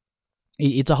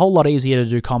 It's a whole lot easier to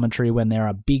do commentary when there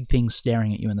are big things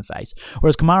staring at you in the face.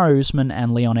 Whereas Kamaru Usman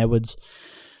and Leon Edwards,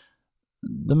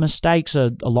 the mistakes are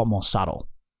a lot more subtle.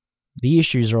 The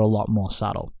issues are a lot more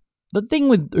subtle. The thing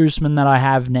with Usman that I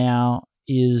have now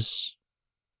is,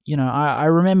 I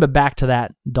remember back to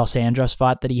that Dos Anjos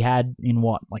fight that he had in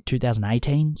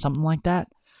 2018, something like that.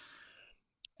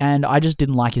 And I just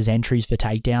didn't like his entries for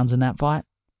takedowns in that fight.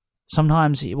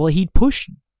 Sometimes, he'd push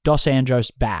Dos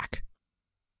Anjos back.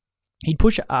 He'd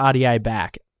push RDA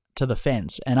back to the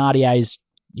fence, and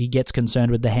he gets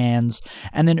concerned with the hands,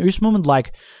 and then Usman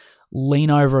would lean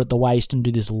over at the waist and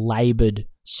do this laboured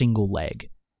single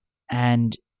leg,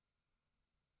 and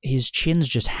his chin's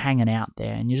just hanging out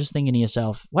there, and you're just thinking to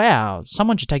yourself, wow,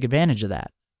 someone should take advantage of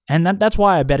that. And that's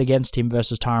why I bet against him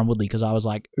versus Tyron Woodley, because I was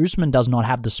like, Usman does not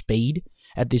have the speed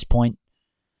at this point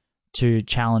to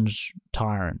challenge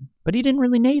Tyron, but he didn't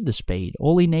really need the speed.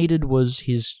 All he needed was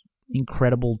his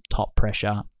incredible top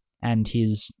pressure and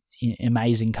his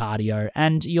amazing cardio,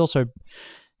 and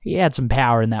he had some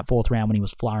power in that fourth round when he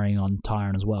was flurrying on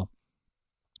Tyron as well.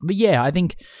 But yeah, I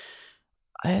think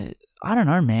I don't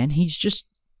know, man. He's just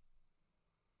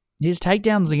his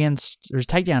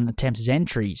takedown attempts, his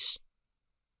entries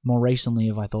more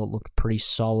recently I thought looked pretty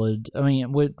solid. I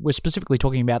mean, we're specifically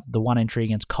talking about the one entry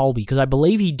against Colby, because I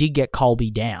believe he did get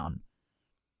Colby down.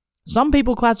 Some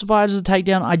people classify it as a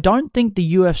takedown. I don't think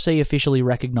the UFC officially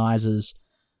recognizes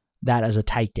that as a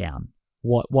takedown,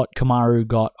 what Kamaru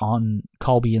got on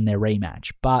Colby in their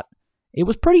rematch. But it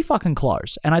was pretty fucking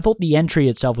close, and I thought the entry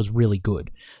itself was really good.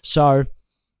 So,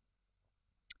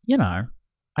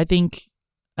 I think...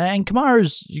 And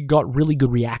Kamaru's got really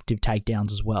good reactive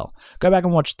takedowns as well. Go back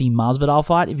and watch the Masvidal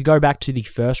fight. If you go back to the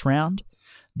first round,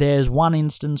 there's one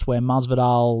instance where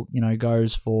Masvidal,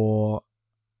 goes for...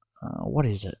 what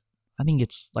is it? I think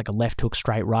it's like a left hook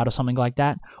straight right or something like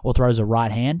that, or throws a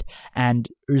right hand, and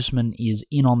Usman is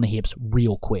in on the hips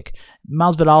real quick.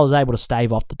 Masvidal is able to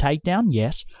stave off the takedown,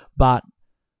 yes, but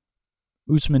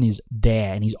Usman is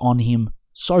there and he's on him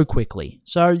so quickly.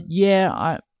 So yeah,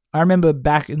 I remember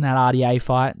back in that RDA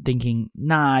fight thinking,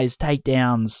 his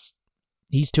takedowns,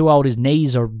 he's too old, his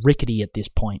knees are rickety at this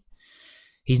point.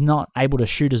 He's not able to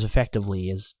shoot as effectively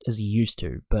as he used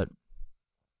to, but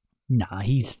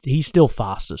he's still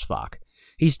fast as fuck.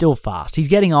 He's still fast. He's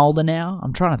getting older now.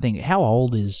 I'm trying to think, how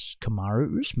old is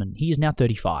Kamaru Usman? He is now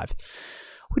 35,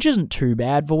 which isn't too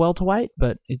bad for welterweight,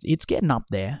 but it's getting up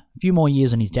there. A few more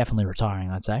years and he's definitely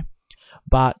retiring, I'd say.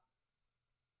 But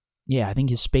yeah, I think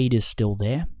his speed is still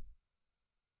there.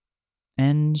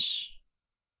 And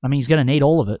I mean, he's going to need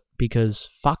all of it because,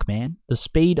 fuck, man, the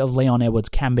speed of Leon Edwards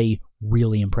can be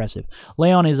really impressive.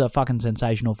 Leon is a fucking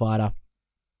sensational fighter.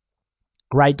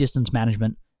 Great distance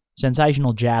management,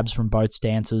 sensational jabs from both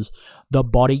stances. The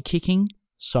body kicking,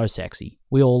 so sexy.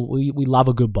 We love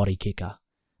a good body kicker.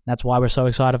 That's why we're so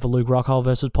excited for Luke Rockhold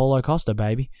versus Paulo Costa,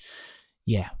 baby.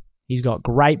 Yeah, he's got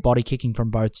great body kicking from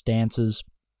both stances.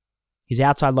 His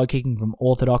outside low kicking from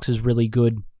orthodox is really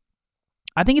good.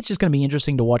 I think it's just going to be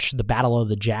interesting to watch the battle of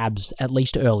the jabs, at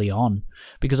least early on,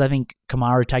 because I think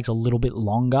Kamaru takes a little bit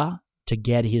longer to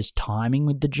get his timing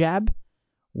with the jab,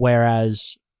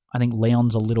 whereas I think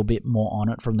Leon's a little bit more on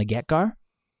it from the get-go.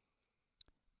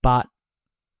 But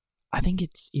I think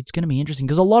it's going to be interesting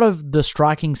because a lot of the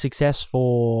striking success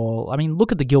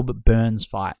look at the Gilbert Burns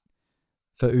fight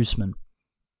for Usman.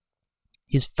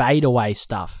 His fadeaway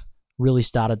stuff really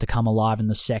started to come alive in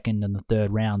the second and the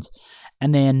third rounds.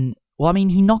 And then,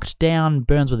 he knocked down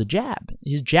Burns with a jab.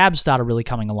 His jab started really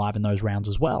coming alive in those rounds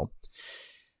as well.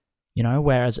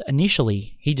 Whereas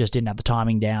initially he just didn't have the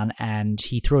timing down and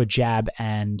he threw a jab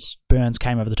and Burns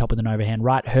came over the top with an overhand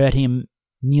right, hurt him,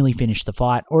 nearly finished the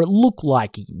fight, or it looked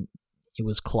like it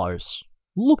was close.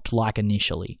 Looked like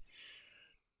initially.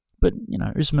 But,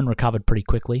 Usman recovered pretty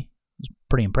quickly. It was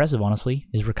pretty impressive, honestly,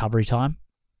 his recovery time.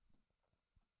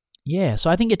 Yeah, so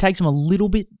I think it takes him a little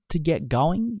bit to get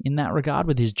going in that regard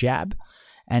with his jab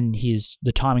and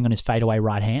the timing on his fadeaway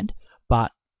right hand, or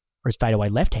his fadeaway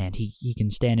left hand. He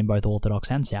can stand in both orthodox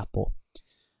and southpaw.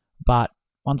 But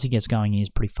once he gets going,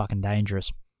 he's pretty fucking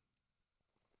dangerous.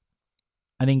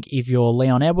 I think if you're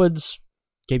Leon Edwards,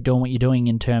 keep doing what you're doing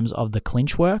in terms of the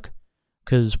clinch work,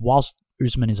 because whilst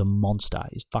Usman is a monster,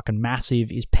 he's fucking massive,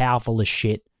 he's powerful as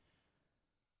shit,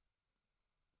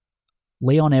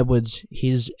 Leon Edwards,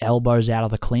 his elbows out of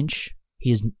the clinch,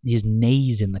 his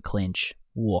knees in the clinch,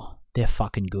 whoa, they're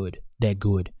fucking good. They're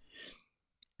good.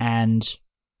 And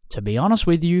to be honest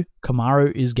with you,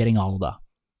 Kamaru is getting older.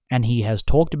 And he has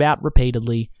talked about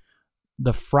repeatedly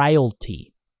the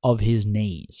frailty of his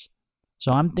knees.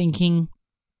 So I'm thinking,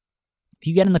 if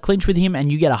you get in the clinch with him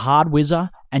and you get a hard whizzer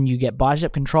and you get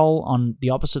bicep control on the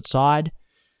opposite side,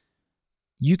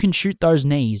 you can shoot those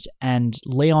knees. And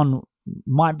Leon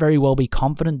might very well be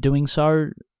confident doing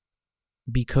so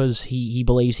because he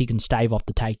believes he can stave off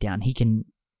the takedown. He can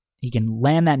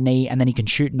land that knee and then he can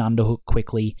shoot an underhook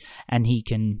quickly and he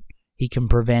can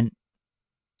prevent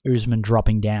Usman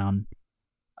dropping down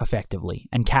effectively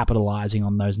and capitalizing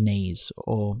on those knees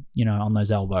or, on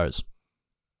those elbows.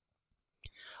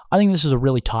 I think this is a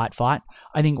really tight fight.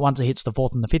 I think once it hits the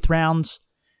 4th and the 5th rounds,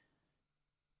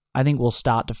 I think we'll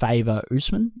start to favour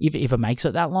Usman if it makes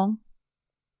it that long.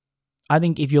 I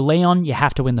think if you're Leon, you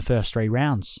have to win the first 3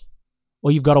 rounds.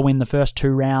 Or you've got to win the first 2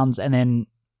 rounds and then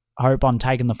hope on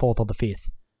taking the 4th or the 5th.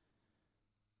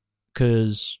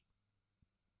 Because,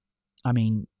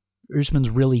 Usman's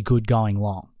really good going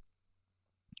long.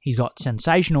 He's got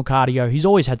sensational cardio. He's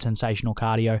always had sensational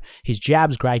cardio. His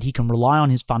jab's great. He can rely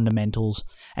on his fundamentals.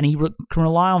 And he can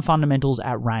rely on fundamentals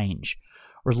at range.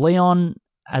 Whereas Leon,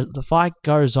 as the fight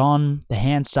goes on, the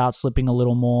hand starts slipping a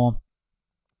little more.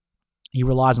 He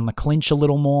relies on the clinch a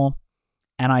little more,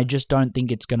 and I just don't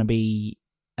think it's going to be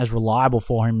as reliable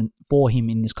for him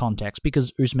in this context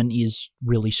because Usman is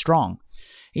really strong.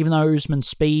 Even though Usman's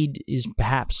speed is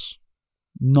perhaps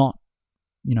not,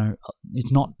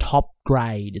 it's not top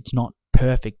grade, it's not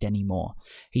perfect anymore.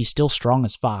 He's still strong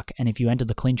as fuck, and if you enter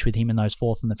the clinch with him in those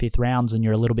 4th and the 5th rounds and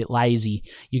you're a little bit lazy,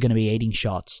 you're going to be eating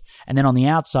shots. And then on the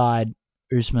outside,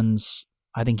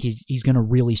 I think he's going to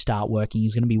really start working.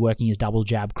 He's going to be working his double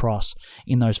jab cross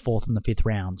in those 4th and the 5th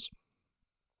rounds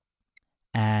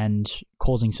and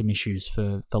causing some issues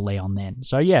for Leon then.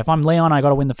 So yeah, if I'm Leon, I got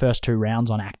to win the first 2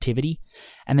 rounds on activity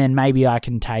and then maybe I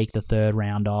can take the 3rd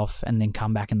round off and then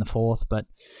come back in the 4th. But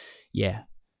yeah,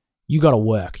 you got to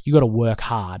work. You got to work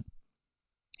hard.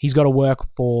 He's got to work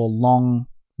for long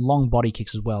body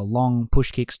kicks as well, long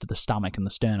push kicks to the stomach and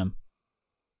the sternum.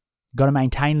 Got to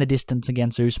maintain the distance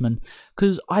against Usman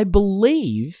because I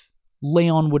believe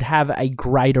Leon would have a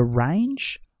greater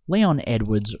range. Leon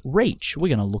Edwards' reach, we're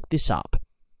going to look this up.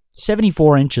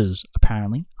 74 inches,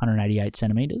 apparently, 188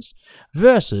 centimeters,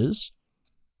 versus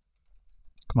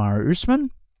Kamaru Usman.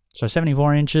 So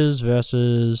 74 inches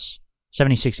versus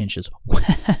 76 inches.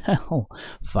 Well,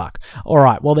 fuck. All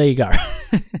right, well, there you go.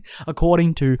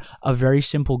 According to a very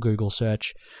simple Google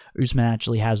search, Usman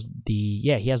actually has he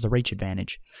has the reach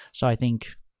advantage. So I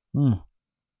think, but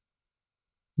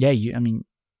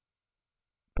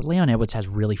Leon Edwards has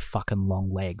really fucking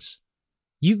long legs.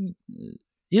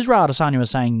 Israel Adesanya was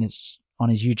saying this on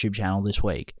his YouTube channel this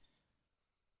week.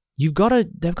 They've got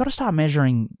to start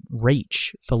measuring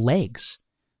reach for legs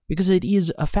because it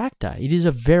is a factor.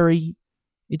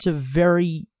 It's a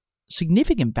very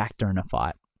significant factor in a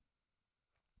fight.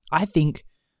 I think,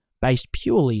 based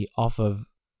purely off of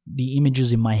the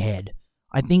images in my head,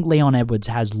 I think Leon Edwards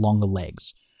has longer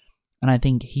legs. And I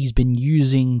think he's been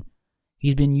using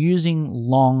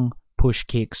long push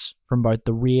kicks from both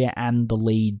the rear and the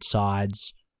lead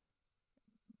sides,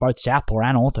 both southpaw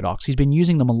and orthodox. He's been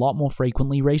using them a lot more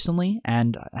frequently recently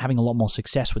and having a lot more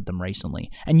success with them recently.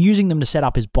 And using them to set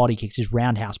up his body kicks, his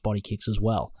roundhouse body kicks as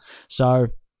well. So,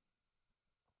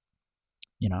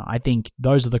 I think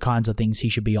those are the kinds of things he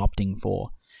should be opting for.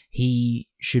 He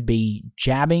should be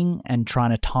jabbing and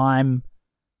trying to time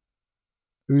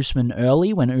Usman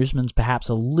early when Usman's perhaps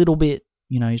a little bit,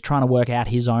 he's trying to work out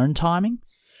his own timing.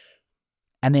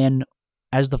 And then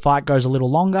as the fight goes a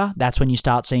little longer, that's when you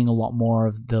start seeing a lot more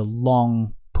of the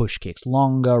long push kicks,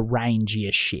 longer,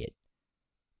 rangier shit.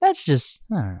 That's just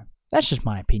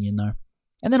my opinion though.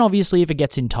 And then obviously if it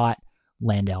gets in tight,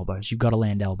 land elbows. You've got to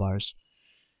land elbows.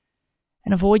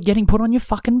 And avoid getting put on your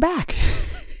fucking back.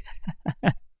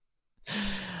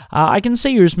 I can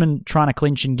see Usman trying to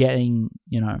clinch and getting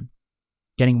an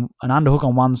underhook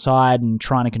on one side and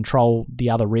trying to control the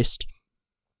other wrist.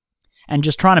 And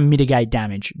just trying to mitigate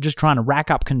damage. Just trying to rack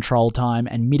up control time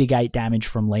and mitigate damage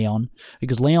from Leon.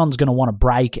 Because Leon's going to want to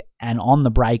break, and on the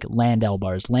break, land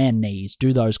elbows, land knees,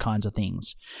 do those kinds of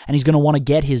things. And he's going to want to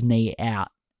get his knee out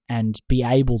and be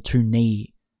able to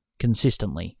knee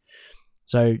consistently.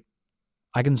 So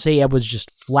I can see Edwards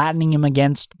just flattening him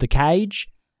against the cage.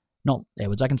 Not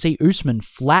Edwards. I can see Usman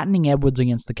flattening Edwards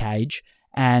against the cage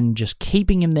and just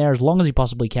keeping him there as long as he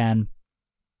possibly can.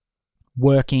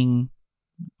 Working.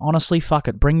 Honestly, fuck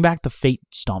it. Bring back the foot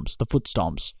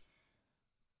stomps.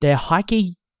 They're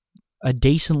hikey a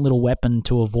decent little weapon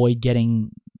to avoid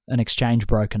getting an exchange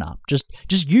broken up. Just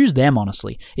use them,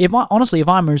 honestly. If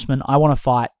I'm Usman, I want to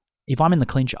fight. If I'm in the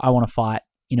clinch, I want to fight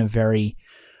in a very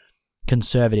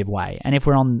conservative way. And if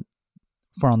we're on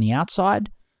the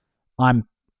outside, I'm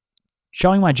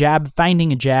showing my jab,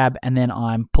 feinting a jab, and then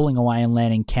I'm pulling away and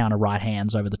landing counter right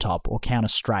hands over the top or counter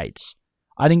straights.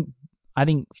 I think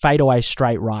fadeaway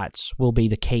straight rights will be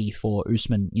the key for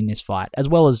Usman in this fight, as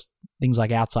well as things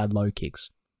like outside low kicks.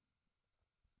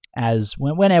 As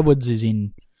when Edwards is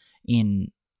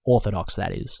in orthodox,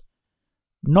 that is.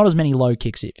 Not as many low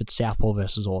kicks if it's southpaw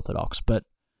versus orthodox, but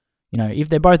if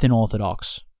they're both in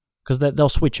orthodox, because they'll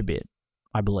switch a bit,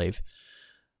 I believe.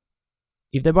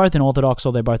 If they're both in orthodox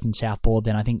or they're both in southpaw,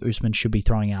 then I think Usman should be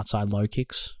throwing outside low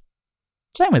kicks.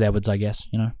 Same with Edwards, I guess,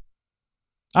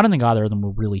 I don't think either of them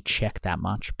will really check that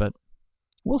much, but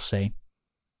we'll see.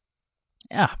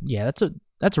 Yeah,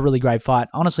 that's a really great fight.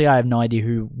 Honestly, I have no idea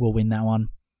who will win that one.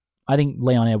 I think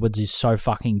Leon Edwards is so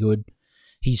fucking good.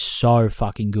 He's so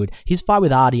fucking good. His fight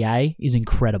with RDA is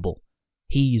incredible.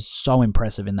 He is so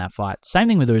impressive in that fight. Same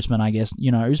thing with Usman, I guess.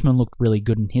 Usman looked really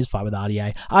good in his fight with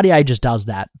RDA. RDA just does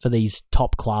that for these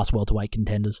top-class welterweight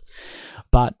contenders.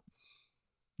 But,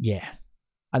 yeah.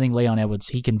 I think Leon Edwards,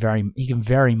 he can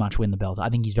very much win the belt. I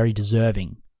think he's very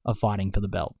deserving of fighting for the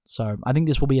belt. So I think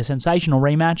this will be a sensational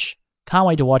rematch. Can't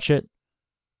wait to watch it.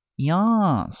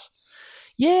 Yes.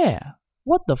 Yeah.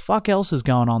 What the fuck else is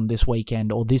going on this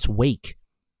weekend or this week?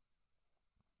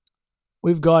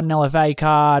 We've got an LFA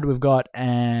card. We've got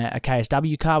a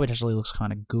KSW card, which actually looks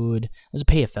kind of good. There's a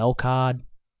PFL card.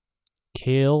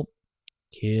 Kill.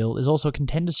 There's also a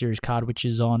Contender Series card, which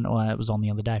is on... Well, it was on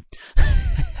the other day.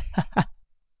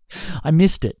 I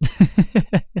missed it.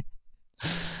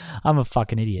 I'm a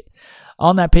fucking idiot.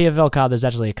 On that PFL card, there's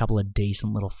actually a couple of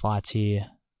decent little fights here,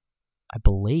 I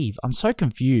believe. I'm so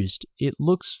confused. It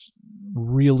looks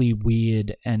really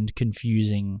weird and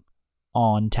confusing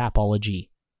on Tapology,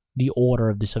 the order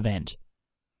of this event.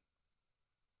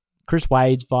 Chris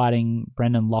Wade's fighting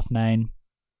Brendan Loughnane.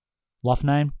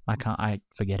 I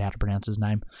forget how to pronounce his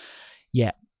name.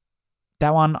 Yeah.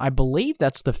 That one, I believe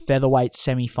that's the featherweight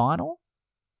semi-final.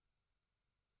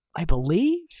 I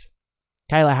believe.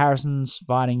 Kayla Harrison's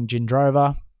fighting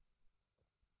Jindrova.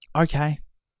 Okay.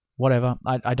 Whatever.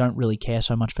 I don't really care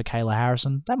so much for Kayla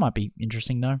Harrison. That might be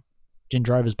interesting, though.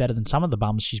 Jindrova's better than some of the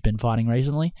bums she's been fighting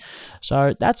recently.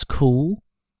 So, that's cool.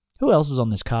 Who else is on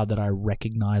this card that I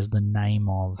recognize the name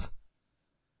of?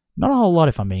 Not a whole lot,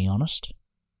 if I'm being honest.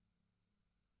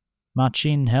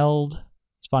 Marcin Held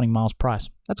is fighting Miles Price.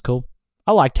 That's cool.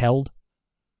 I liked Held.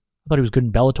 I thought he was good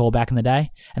in Bellator back in the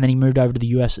day, and then he moved over to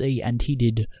the UFC, and he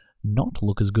did not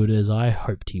look as good as I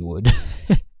hoped he would.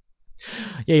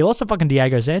 Yeah, he lost to fucking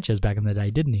Diego Sanchez back in the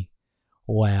day, didn't he?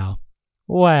 Wow.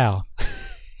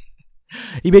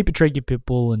 He beat Patrick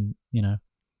Pitbull and,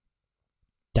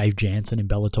 Dave Jansen in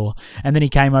Bellator, and then he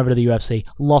came over to the UFC,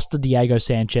 lost to Diego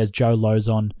Sanchez, Joe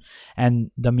Lozon, and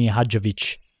Damir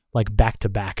Hadjovic, back to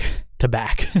back.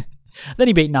 Then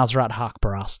he beat Nasrat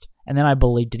Haqparast. And then I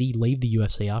believe, did he leave the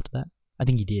UFC after that? I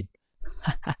think he did.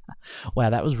 Wow,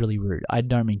 that was really rude. I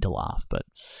don't mean to laugh, but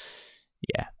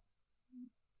yeah.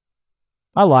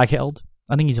 I like Held.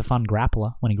 I think he's a fun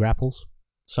grappler when he grapples.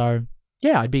 So,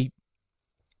 yeah, I'd be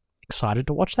excited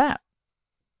to watch that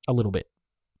a little bit.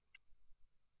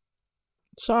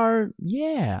 So,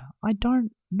 yeah, I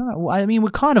don't know. I mean, we're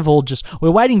kind of all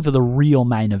we're waiting for the real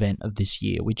main event of this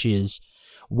year, which is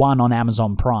one on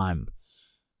Amazon Prime.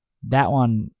 That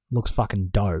one looks fucking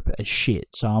dope as shit.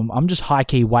 So I'm just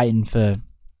high-key waiting for...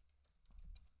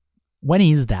 When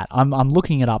is that? I'm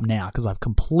looking it up now because I've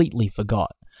completely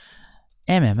forgot.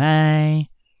 MMA.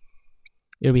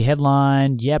 It'll be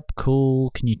headlined. Yep,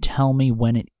 cool. Can you tell me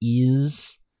when it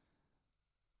is?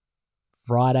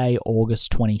 Friday,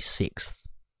 August 26th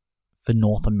for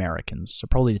North Americans. So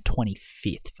probably the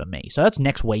 25th for me. So that's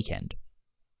next weekend.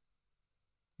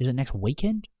 Is it next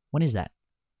weekend? When is that?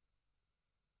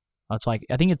 It's like,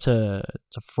 I think it's a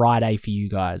Friday for you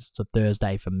guys. It's a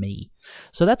Thursday for me.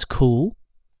 So that's cool.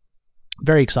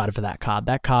 Very excited for that card.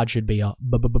 That card should be a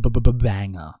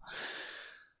banger.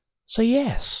 So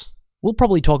yes, we'll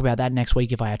probably talk about that next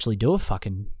week if I actually do a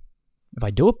podcast.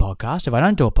 If I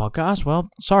don't do a podcast,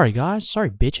 well, sorry guys. Sorry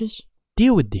bitches.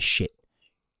 Deal with this shit.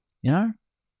 You know?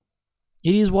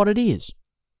 It is what it is.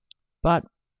 But,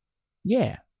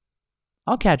 yeah.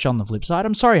 I'll catch you on the flip side.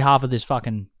 I'm sorry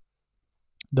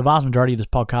the vast majority of this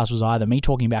podcast was either me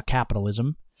talking about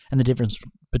capitalism and the difference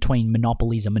between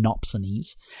monopolies and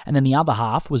monopsonies, and then the other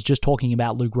half was just talking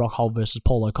about Luke Rockhold versus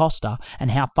Paulo Costa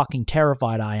and how fucking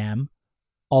terrified I am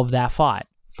of that fight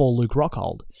for Luke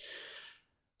Rockhold.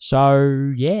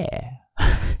 So, yeah.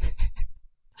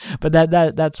 But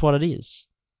that's what it is.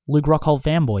 Luke Rockhold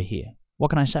fanboy here. What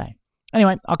can I say?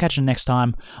 Anyway, I'll catch you next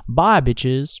time. Bye,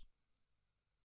 bitches.